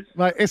couple of years.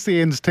 Mate,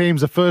 SEN's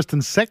teams are first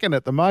and second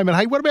at the moment.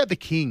 Hey, what about the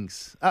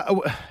Kings?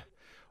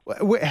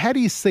 How do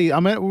you see? I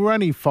mean, we're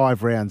only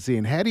 5 rounds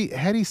in. How do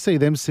you see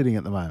them sitting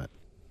at the moment?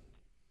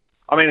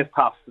 I mean, it's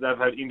tough. They've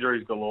had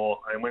injuries galore,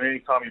 and when any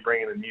time you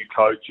bring in a new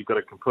coach, you've got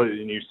a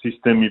completely new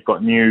system. You've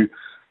got new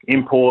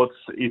imports.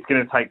 It's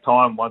going to take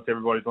time once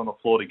everybody's on the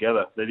floor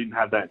together. They didn't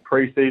have that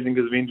pre-season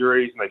because of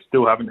injuries, and they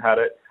still haven't had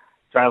it.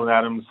 Jalen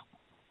Adams,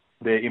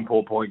 their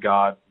import point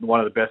guard,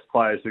 one of the best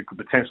players who could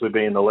potentially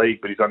be in the league,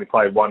 but he's only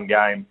played 1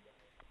 game,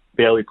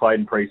 barely played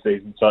in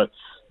pre-season. So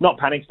not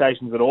panic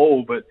stations at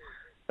all, but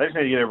they just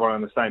need to get everyone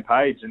on the same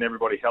page and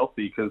everybody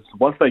healthy, because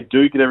once they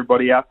do get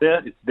everybody out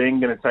there, it's then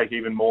going to take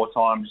even more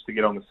time just to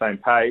get on the same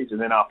page.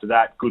 And then after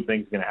that, good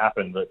things are going to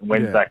happen. But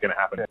when's that going to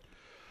happen?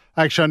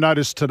 Actually, I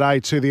noticed today,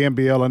 too, the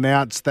NBL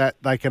announced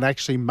that they can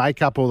actually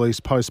make up all these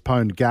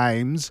postponed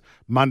games,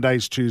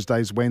 Mondays,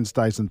 Tuesdays,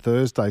 Wednesdays and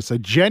Thursdays. So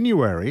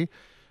January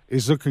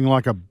is looking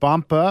like a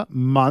bumper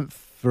month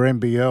for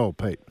NBL,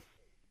 Pete.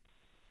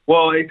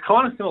 Well, it's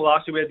kind of similar.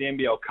 Last year we had the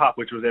NBL Cup,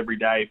 which was every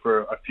day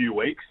for a few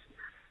weeks.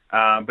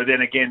 But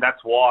then again, that's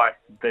why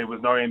there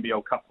was no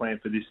NBL Cup plan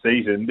for this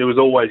season. There was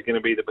always going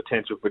to be the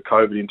potential for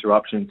COVID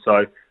interruption.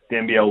 So the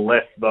NBL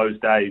left those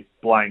days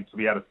blank to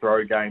be able to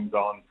throw games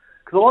on.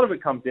 Because a lot of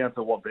it comes down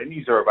to what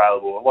venues are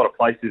available. A lot of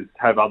places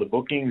have other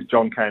bookings.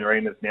 John Cain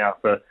Arena's now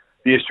for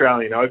the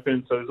Australian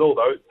Open. So there's all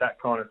that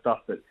kind of stuff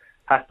that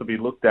has to be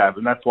looked at.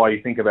 And that's why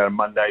you think about a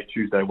Monday,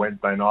 Tuesday,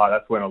 Wednesday night.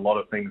 That's when a lot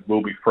of things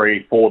will be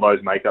free for those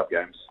makeup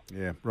games.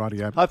 Yeah,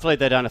 rightio. Hopefully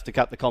they don't have to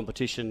cut the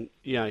competition,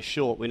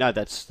 short. We know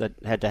that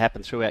had to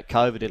happen throughout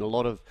COVID in a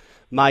lot of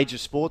major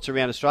sports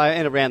around Australia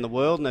and around the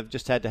world, and they've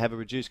just had to have a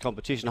reduced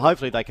competition.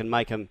 Hopefully they can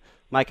make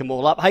them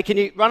all up. Hey, can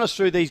you run us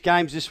through these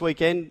games this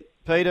weekend,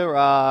 Peter?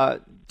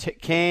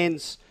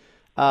 Cairns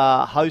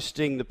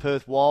hosting the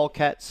Perth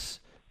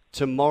Wildcats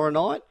tomorrow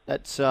night.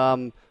 That's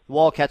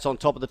Wildcats on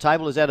top of the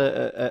table. Is that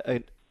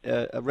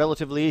a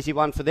relatively easy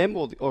one for them,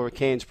 or are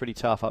Cairns pretty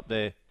tough up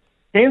there?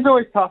 Cairns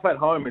always tough at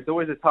home. It's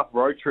always a tough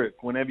road trip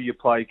whenever you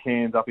play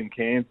Cairns up in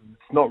Cairns.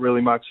 It's not really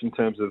much in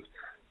terms of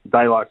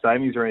daylight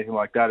savings or anything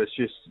like that. It's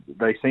just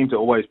they seem to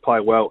always play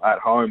well at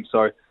home.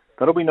 So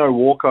that'll be no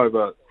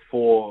walkover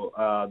for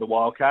the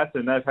Wildcats,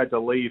 and they've had to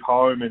leave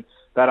home, and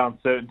that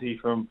uncertainty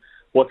from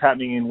what's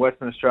happening in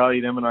Western Australia,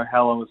 you never know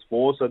how long it's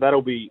for. So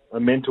that'll be a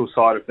mental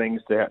side of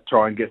things to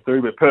try and get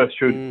through. But Perth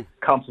should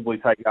comfortably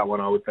take that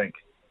one, I would think.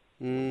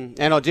 And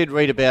I did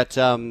read about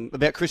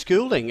Chris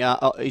Goulding.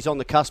 He's on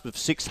the cusp of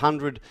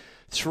 600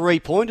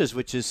 3-pointers,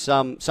 which is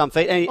some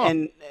feat.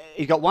 And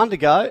he's got one to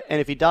go. And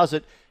if he does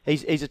it,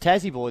 he's a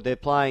Tassie boy.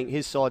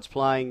 His side's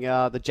playing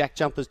the Jack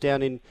Jumpers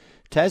down in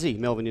Tassie,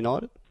 Melbourne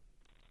United.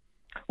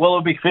 Well, it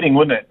would be fitting,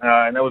 wouldn't it?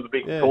 And there was a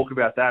big talk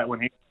about that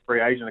when he was a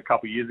free agent a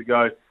couple of years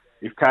ago.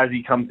 If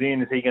Tassie comes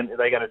in, are they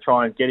going to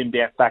try and get him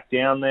back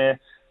down there?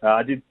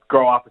 I did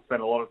grow up and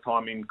spend a lot of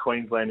time in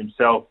Queensland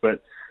himself,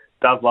 but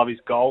does love his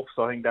golf,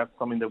 so I think that's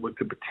something that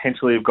could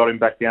potentially have got him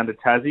back down to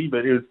Tassie,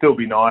 but it would still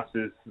be nice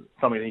as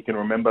something he can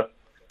remember.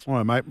 All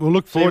right, mate. We'll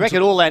look forward. So you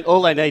reckon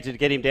all they need to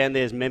get him down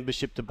there is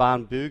membership to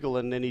Barnbougle,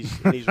 and then he's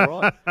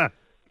right.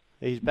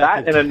 He's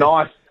back. That and a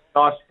nice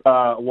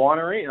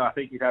winery, and I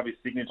think he'd have his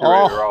signature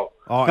ready to roll.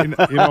 Oh, you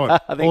know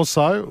what?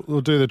 Also,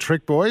 we'll do the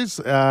trick, boys.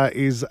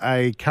 Is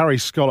a curry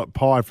scallop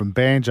pie from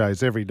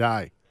Banjo's every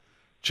day.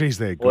 Jeez,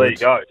 they're good. Well, there you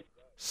go.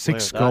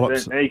 6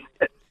 scallops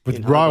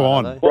with roe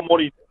on. What more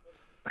do you?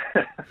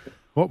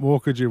 What more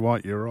could you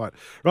want? You're right.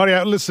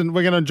 Rightio, listen,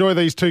 we're going to enjoy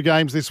these 2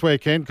 games this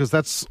weekend because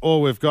that's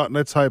all we've got. And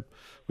let's hope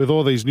with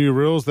all these new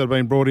rules that have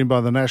been brought in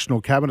by the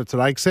National Cabinet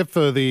today, except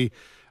for the,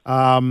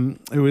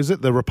 who is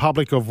it? The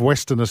Republic of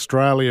Western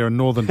Australia and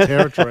Northern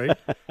Territory.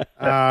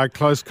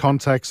 Close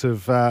contacts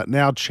have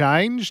now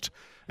changed.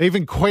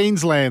 Even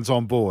Queensland's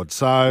on board.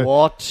 So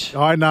what?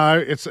 I know.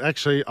 It's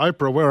actually,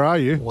 Oprah, where are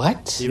you?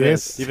 What? You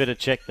better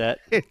check that.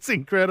 It's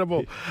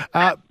incredible.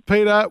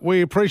 Peter,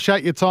 we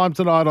appreciate your time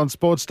tonight on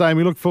Sports Day. And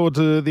we look forward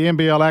to the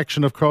NBL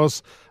action, of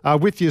course,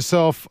 with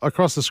yourself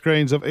across the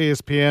screens of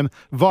ESPN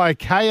via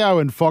KO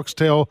and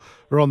Foxtel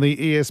or on the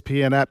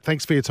ESPN app.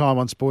 Thanks for your time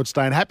on Sports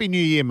Day and Happy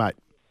New Year, mate.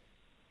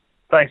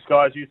 Thanks,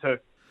 guys. You too.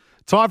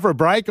 Time for a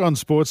break on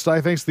Sports Day.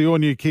 Thanks to the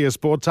all-new Kia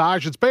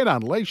Sportage. It's been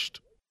unleashed.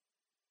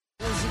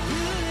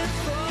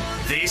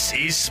 This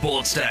is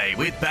Sports Day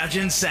with Badge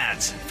and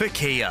Sats for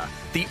Kia.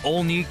 The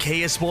all-new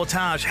Kia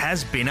Sportage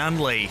has been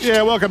unleashed.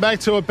 Yeah, welcome back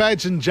to it.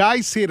 Badge and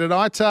Jace here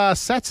tonight.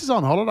 Sats is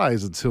on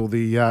holidays until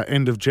the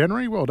end of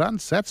January. Well done,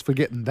 Sats, for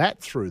getting that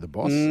through the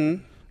boss.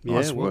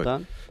 Nice work. Well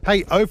done.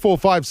 Hey,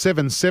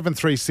 0457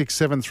 736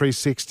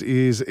 736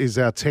 is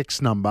our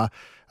text number.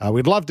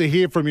 We'd love to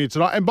hear from you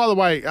tonight. And by the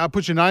way,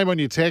 put your name on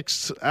your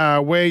text,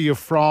 where you're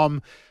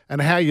from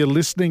and how you're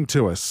listening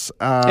to us.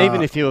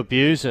 Even if you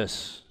abuse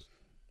us.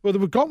 Well,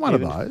 we've got one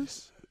of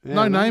those. Yeah,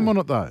 no name on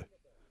it, though.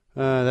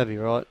 That'd be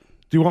right.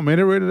 Do you want me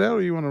to read it out,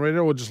 or you want to read it,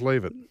 or just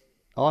leave it?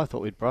 Oh, I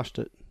thought we'd brushed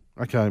it.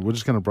 Okay, we're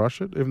just going to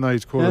brush it, even though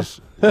he's called us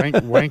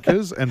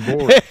wankers and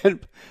boring.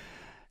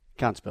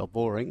 Can't spell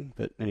boring,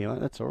 but anyway,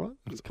 that's all right.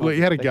 Well,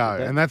 you had a go,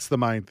 and that's the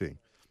main thing.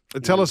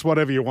 Tell us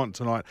whatever you want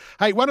tonight.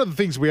 Hey, one of the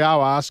things we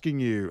are asking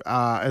you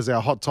as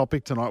our hot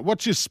topic tonight,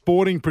 what's your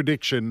sporting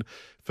prediction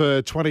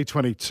for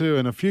 2022?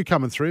 And a few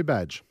coming through,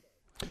 Badge.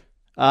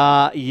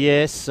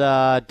 Yes,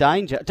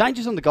 Danger.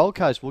 Danger's on the Gold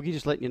Coast, Woogie,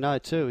 just letting you know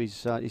too.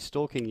 He's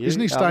stalking you.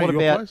 Isn't he staying at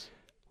your place?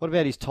 What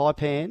about his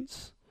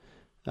Taipans?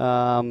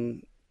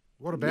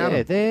 What about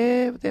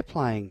him? They're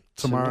playing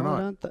tomorrow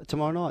night. Aren't they?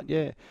 Tomorrow night,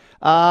 yeah.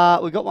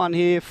 We got one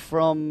here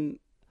from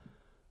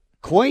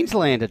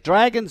Queenslander.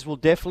 Dragons will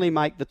definitely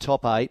make the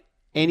top 8,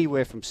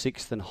 anywhere from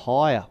 6th and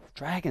higher.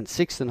 Dragons,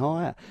 6th and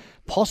higher.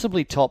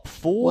 Possibly top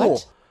 4.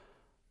 What?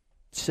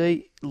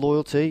 See,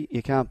 loyalty,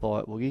 you can't buy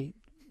it, Woogie.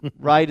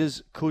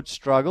 Raiders could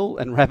struggle,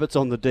 and Rabbits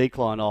on the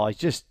decline. Oh, he's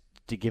just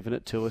giving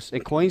it to us.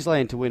 And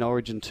Queensland to win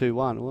Origin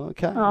 2-1. Well,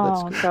 okay,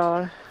 that's good.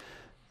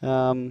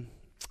 God.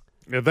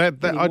 Yeah,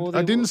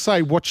 I didn't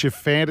say what's your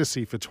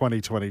fantasy for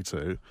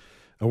 2022.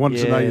 I wanted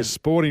to know your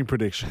sporting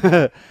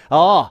prediction.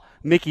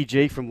 Mickey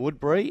G from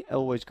Woodbury,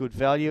 always good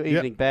value.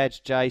 Evening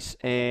Badge, Jace,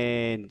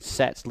 and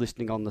Sat's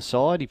listening on the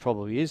side. He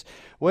probably is.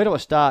 Where do I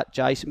start,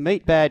 Jace?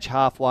 Meet Badge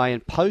halfway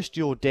and post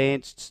your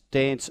dance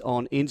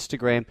on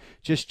Instagram.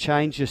 Just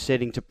change your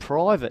setting to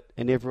private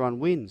and everyone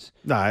wins.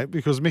 No,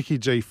 because Mickey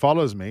G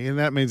follows me, and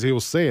that means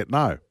he'll see it.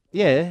 No.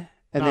 Yeah.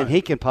 And then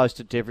he can post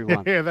it to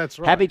everyone. Yeah, that's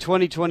right. Happy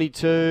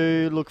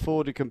 2022. Look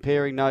forward to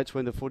comparing notes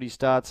when the footy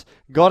starts.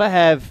 Got to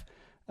have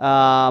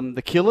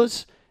the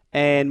Killers.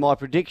 And my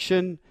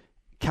prediction,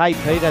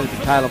 KP, that'd be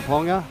Kalyn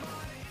Ponga.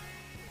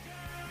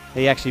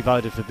 He actually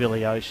voted for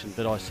Billy Ocean,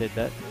 but I said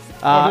that.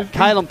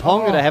 Kalyn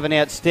Ponga to have an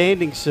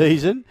outstanding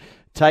season,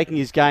 taking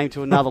his game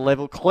to another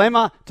level.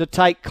 Clemmer to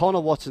take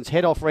Connor Watson's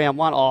head off round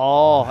 1.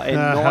 And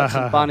Knights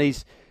and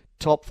Bunnies,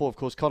 top 4. Of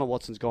course, Connor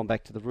Watson's gone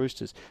back to the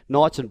Roosters.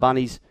 Knights and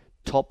Bunnies,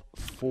 top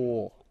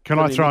 4. Can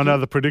I throw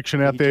another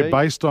prediction out there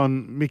based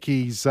on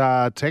Mickey's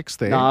text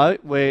there? No,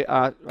 we're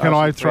Can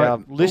I throw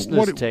our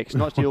listeners' text,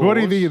 not yours. What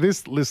do you think of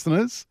this,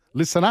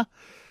 listener?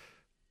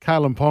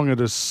 Kalyn Ponga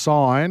to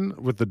sign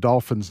with the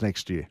Dolphins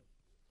next year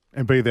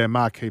and be their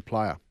marquee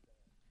player.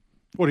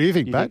 What do you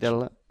think, Badge?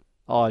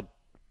 I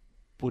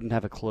wouldn't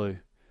have a clue.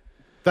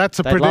 That's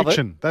a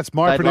prediction. That's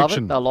my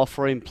prediction. They'll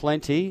offer him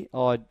plenty.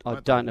 I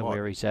don't know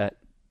where he's at.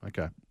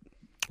 Okay.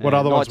 What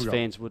other ones Knights we got?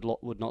 fans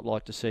would not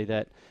like to see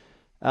that.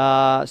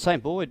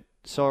 St. Boyd,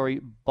 sorry,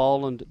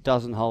 Boland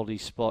doesn't hold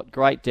his spot.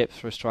 Great depth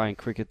for Australian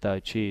cricket, though.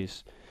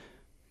 Cheers.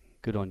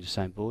 Good on you,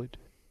 St. Boyd.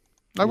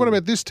 Now, what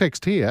about this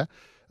text here?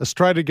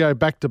 Australia go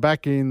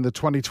back-to-back in the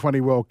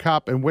 2020 World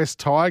Cup and West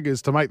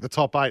Tigers to make the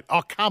top 8.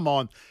 Oh, come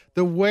on.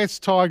 The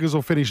West Tigers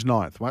will finish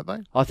 9th, won't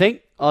they? I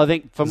think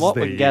from what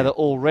we can gather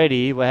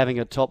already, we're having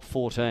a top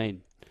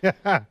 14.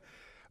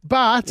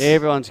 But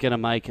everyone's going to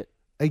make it.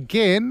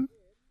 Again,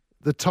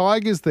 the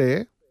Tigers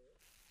there,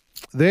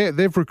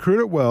 they've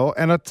recruited well,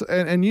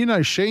 and you know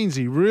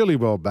Sheensy really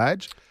well,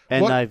 Badge.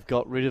 And they've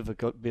got rid of a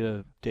bit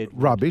of dead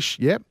wood. Rubbish,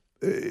 yep.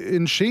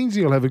 And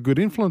Sheensy will have a good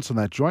influence on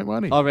that joint,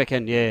 won't he? I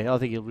reckon, yeah. I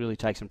think he'll really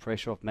take some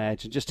pressure off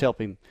Madge and just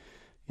help him,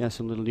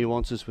 some little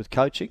nuances with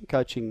coaching,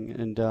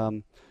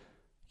 and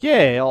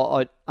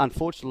I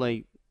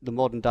unfortunately the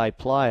modern day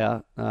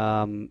player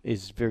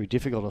is very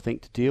difficult, I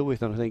think, to deal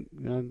with, and I think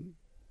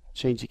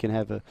Sheensy can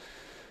have a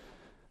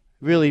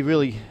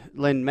really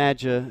lend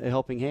Madge a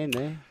helping hand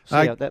there.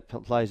 See how that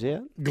plays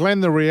out.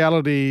 Glenn,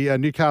 the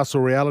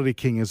Newcastle reality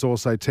king, has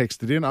also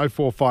texted in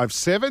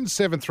 0457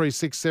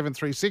 736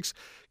 736.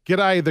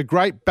 G'day, the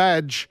great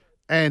Badge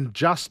and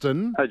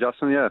Justin. Hey,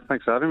 Justin. Yeah,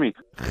 thanks for having me.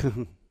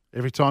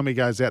 Every time he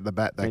goes out the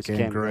bat, that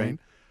Cam Green.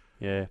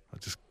 Yeah.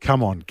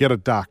 Come on, get a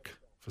duck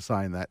for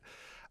saying that.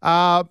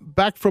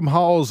 Back from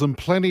holes and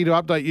plenty to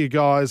update you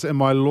guys and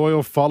my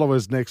loyal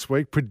followers next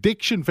week.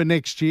 Prediction for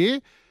next year.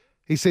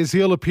 He says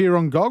he'll appear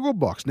on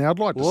Gogglebox. Now, I'd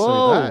like to see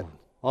that.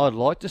 I'd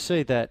like to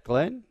see that,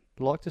 Glenn.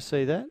 I'd like to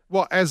see that.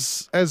 Well,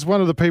 as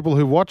one of the people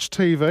who watch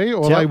TV,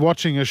 or are they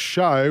watching a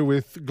show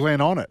with Glenn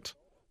on it?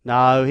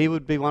 No, he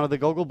would be one of the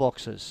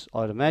Goggleboxers,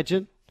 I'd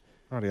imagine.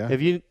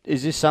 Rightio.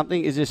 Is this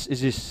something? Is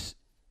this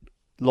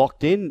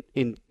locked in?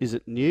 Is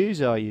it news,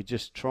 or are you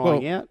just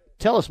trying out?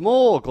 Tell us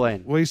more,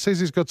 Glenn. Well, he says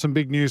he's got some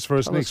big news for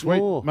us next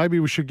week. Maybe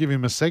we should give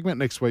him a segment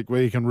next week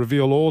where he can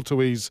reveal all to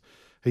his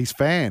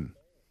fan.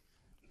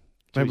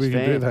 Maybe we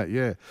can do that,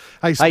 yeah.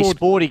 Hey,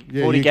 Sporty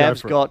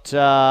Gav's got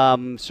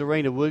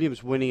Serena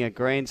Williams winning a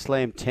Grand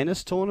Slam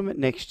tennis tournament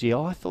next year.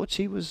 I thought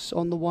she was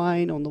on the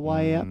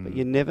way out, but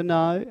you never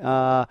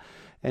know.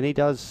 And he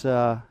does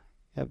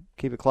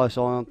keep a close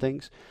eye on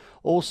things.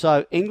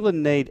 Also,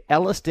 England need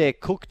Alistair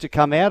Cook to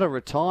come out of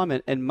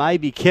retirement and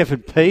maybe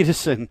Kevin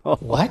Peterson.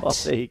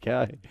 What? There you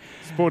go.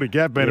 Sporty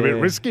Gav been a bit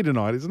risky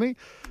tonight, isn't he?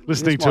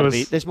 Listening to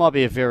us. This might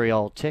be a very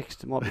old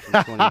text. It might be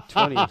from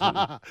 2020 or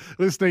something.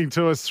 Listening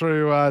to us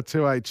through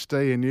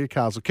 2HD in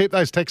Newcastle. Keep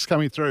those texts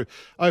coming through.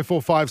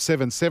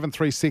 0457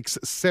 736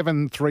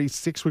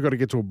 736. We've got to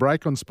get to a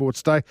break on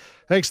Sports Day.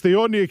 Thanks to the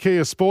all-new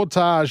Kia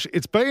Sportage.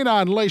 It's been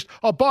unleashed.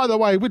 Oh, by the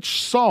way,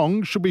 which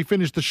song should we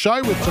finish the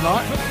show with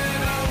tonight?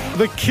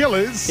 The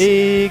Killers.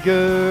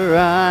 Eager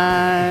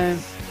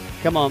Eyes.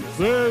 Come on.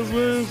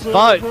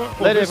 Vote.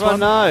 Let everyone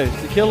know.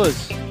 The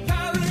Killers.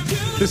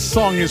 This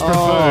song is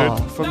preferred.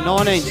 From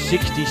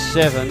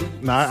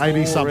 1967. No,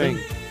 80-something.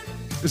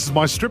 This is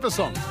my stripper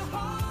song.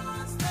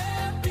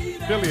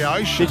 Billy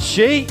Ocean.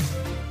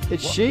 Did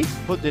she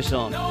put this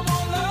on?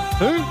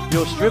 Who?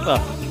 Your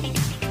stripper.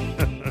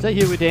 Is that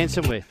you we're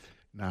dancing with?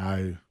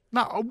 No.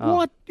 No,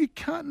 what? You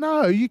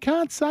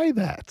can't say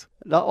that.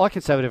 No, I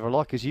can say whatever I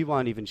like because you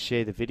won't even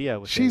share the video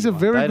with She's anyone. a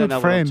very They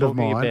good friend of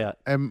mine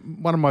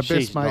and one of my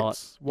best mates'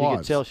 wives. You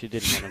can tell she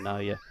didn't want to know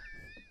you.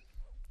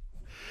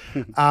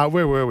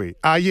 Where were we?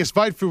 Yes,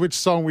 vote for which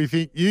song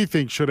you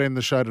think should end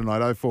the show tonight.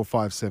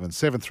 0457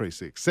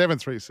 736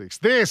 736.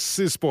 This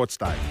is Sports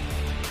Day.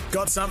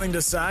 Got something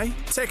to say?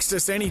 Text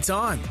us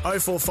anytime.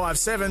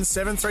 0457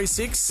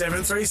 736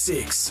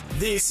 736.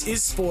 This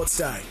is Sports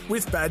Day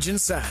with Badge and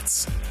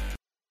Sats.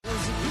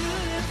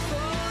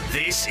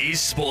 This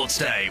is Sports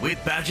Day with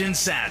Badge and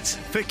Sats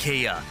for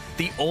Kia.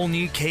 The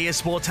all-new Kia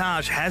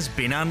Sportage has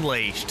been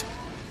unleashed.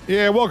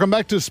 Yeah, welcome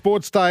back to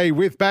Sports Day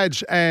with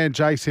Badge and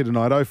Jace here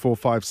tonight.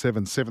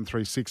 0457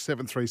 736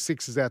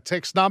 736 is our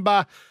text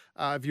number.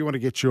 If you want to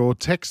get your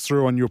text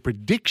through on your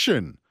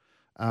prediction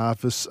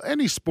for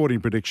any sporting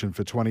prediction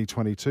for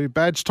 2022.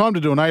 Badge, time to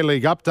do an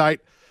A-League update.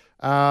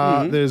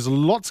 There's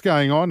lots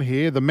going on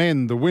here. The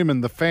men, the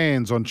women, the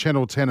fans on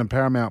Channel 10 and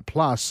Paramount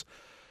Plus.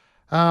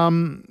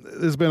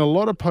 There's been a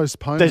lot of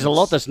postponements. There's a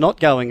lot that's not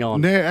going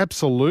on. Yeah,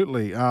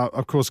 absolutely.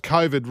 Of course,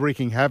 COVID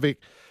wreaking havoc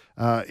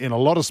in a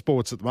lot of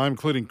sports at the moment,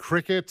 including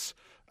cricket.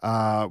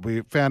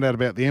 We found out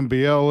about the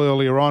NBL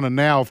earlier on, and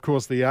now, of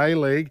course, the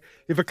A-League.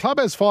 If a club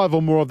has 5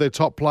 or more of their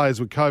top players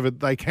with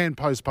COVID, they can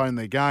postpone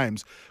their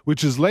games,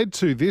 which has led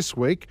to this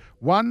week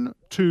 1,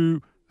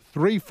 2,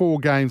 3, 4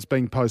 games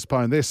being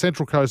postponed. There's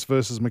Central Coast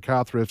versus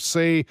Macarthur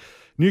FC.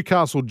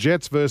 Newcastle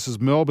Jets versus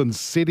Melbourne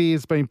City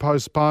has been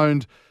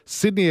postponed.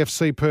 Sydney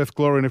FC, Perth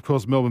Glory, and, of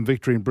course, Melbourne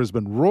Victory and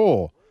Brisbane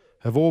Roar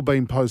have all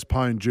been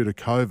postponed due to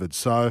COVID.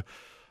 So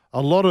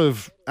a lot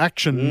of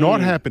action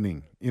not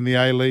happening in the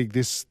A-League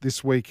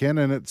this weekend,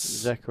 and it's...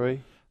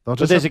 Exactly. But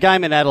there's a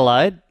game in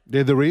Adelaide.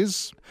 Yeah, there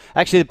is.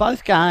 Actually,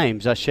 both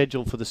games are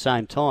scheduled for the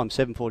same time,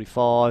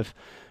 7:45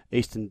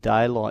 Eastern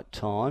Daylight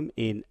Time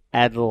in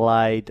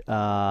Adelaide.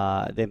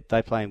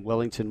 They play in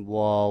Wellington,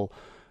 while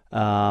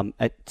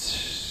at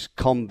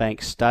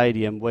CommBank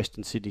Stadium,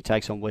 Western Sydney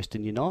takes on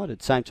Western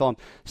United. Same time,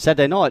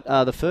 Saturday night,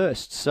 the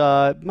 1st.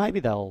 So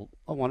maybe I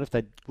wonder if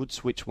they would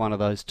switch one of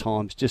those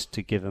times just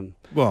to give them...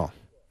 Well...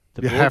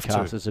 The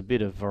broadcasters a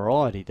bit of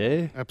variety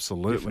there.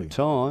 Absolutely. Different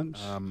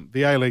times.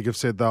 The A-League have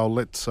said they'll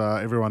let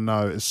everyone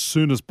know as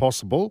soon as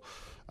possible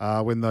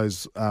when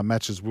those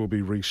matches will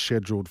be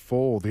rescheduled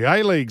for. The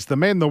A-Leagues, the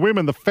men, the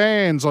women, the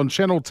fans on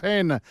Channel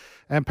 10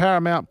 and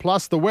Paramount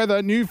Plus. The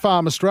weather, New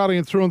Farm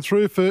Australian through and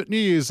through for New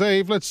Year's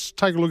Eve. Let's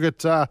take a look at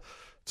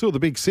 2 of the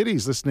big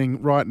cities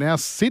listening right now.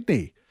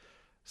 Sydney,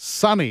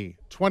 sunny.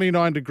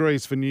 29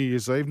 degrees for New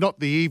Year's Eve.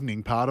 Not the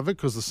evening part of it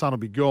because the sun will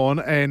be gone,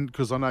 and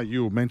because I know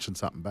you will mention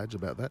something, Badge,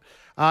 about that.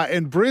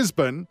 In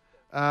Brisbane,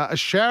 a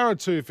shower or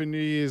 2 for New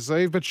Year's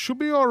Eve, but should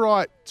be all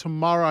right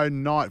tomorrow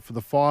night for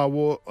the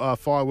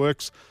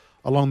fireworks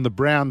along the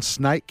Brown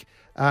Snake.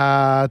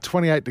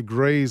 28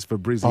 degrees for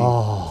Brizzy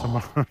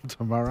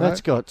tomorrow.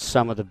 That's got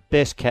some of the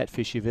best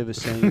catfish you've ever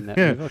seen in that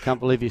river. I can't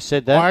believe you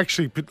said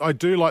that. I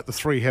do like the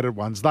 3-headed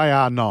ones. They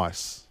are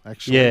nice,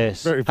 actually.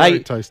 Yes. Very,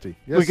 very tasty.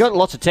 Yes. We've got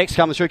lots of texts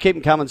coming through. Keep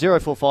them coming.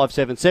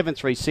 0457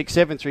 736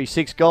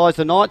 736. Guys,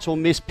 the Knights will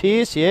miss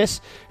Pearce,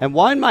 yes, and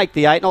won't make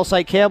the 8. And I'll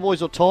say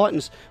Cowboys or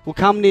Titans will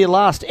come near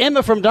last.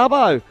 Emma from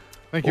Dubbo.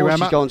 Thank you,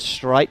 Emma. She's gone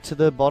straight to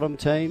the bottom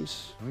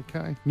teams.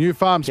 Okay. New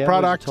Farms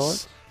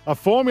products are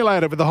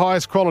formulated with the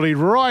highest quality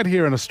right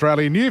here in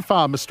Australia. New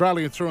Farm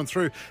Australia through and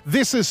through.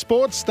 This is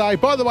Sports Day.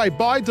 By the way,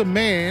 by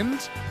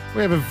demand,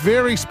 we have a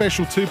very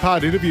special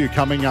 2-part interview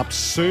coming up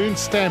soon.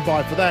 Stand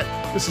by for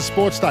that. This is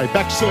Sports Day.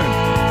 Back soon.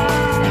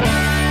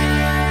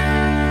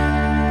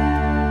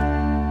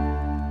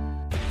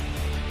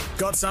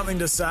 Got something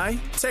to say?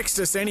 Text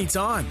us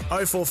anytime.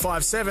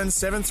 0457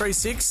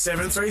 736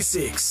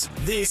 736.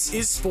 This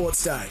is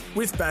Sports Day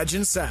with Badge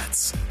and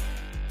Sats.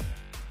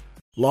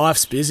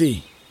 Life's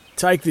busy.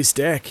 Take this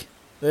deck.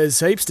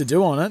 There's heaps to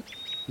do on it,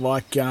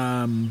 like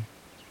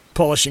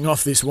polishing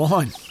off this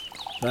wine.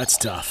 That's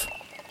tough.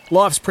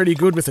 Life's pretty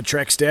good with a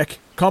Trex deck.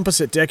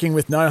 Composite decking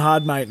with no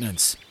hard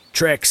maintenance.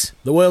 Trex,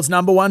 the world's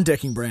 #1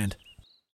 decking brand.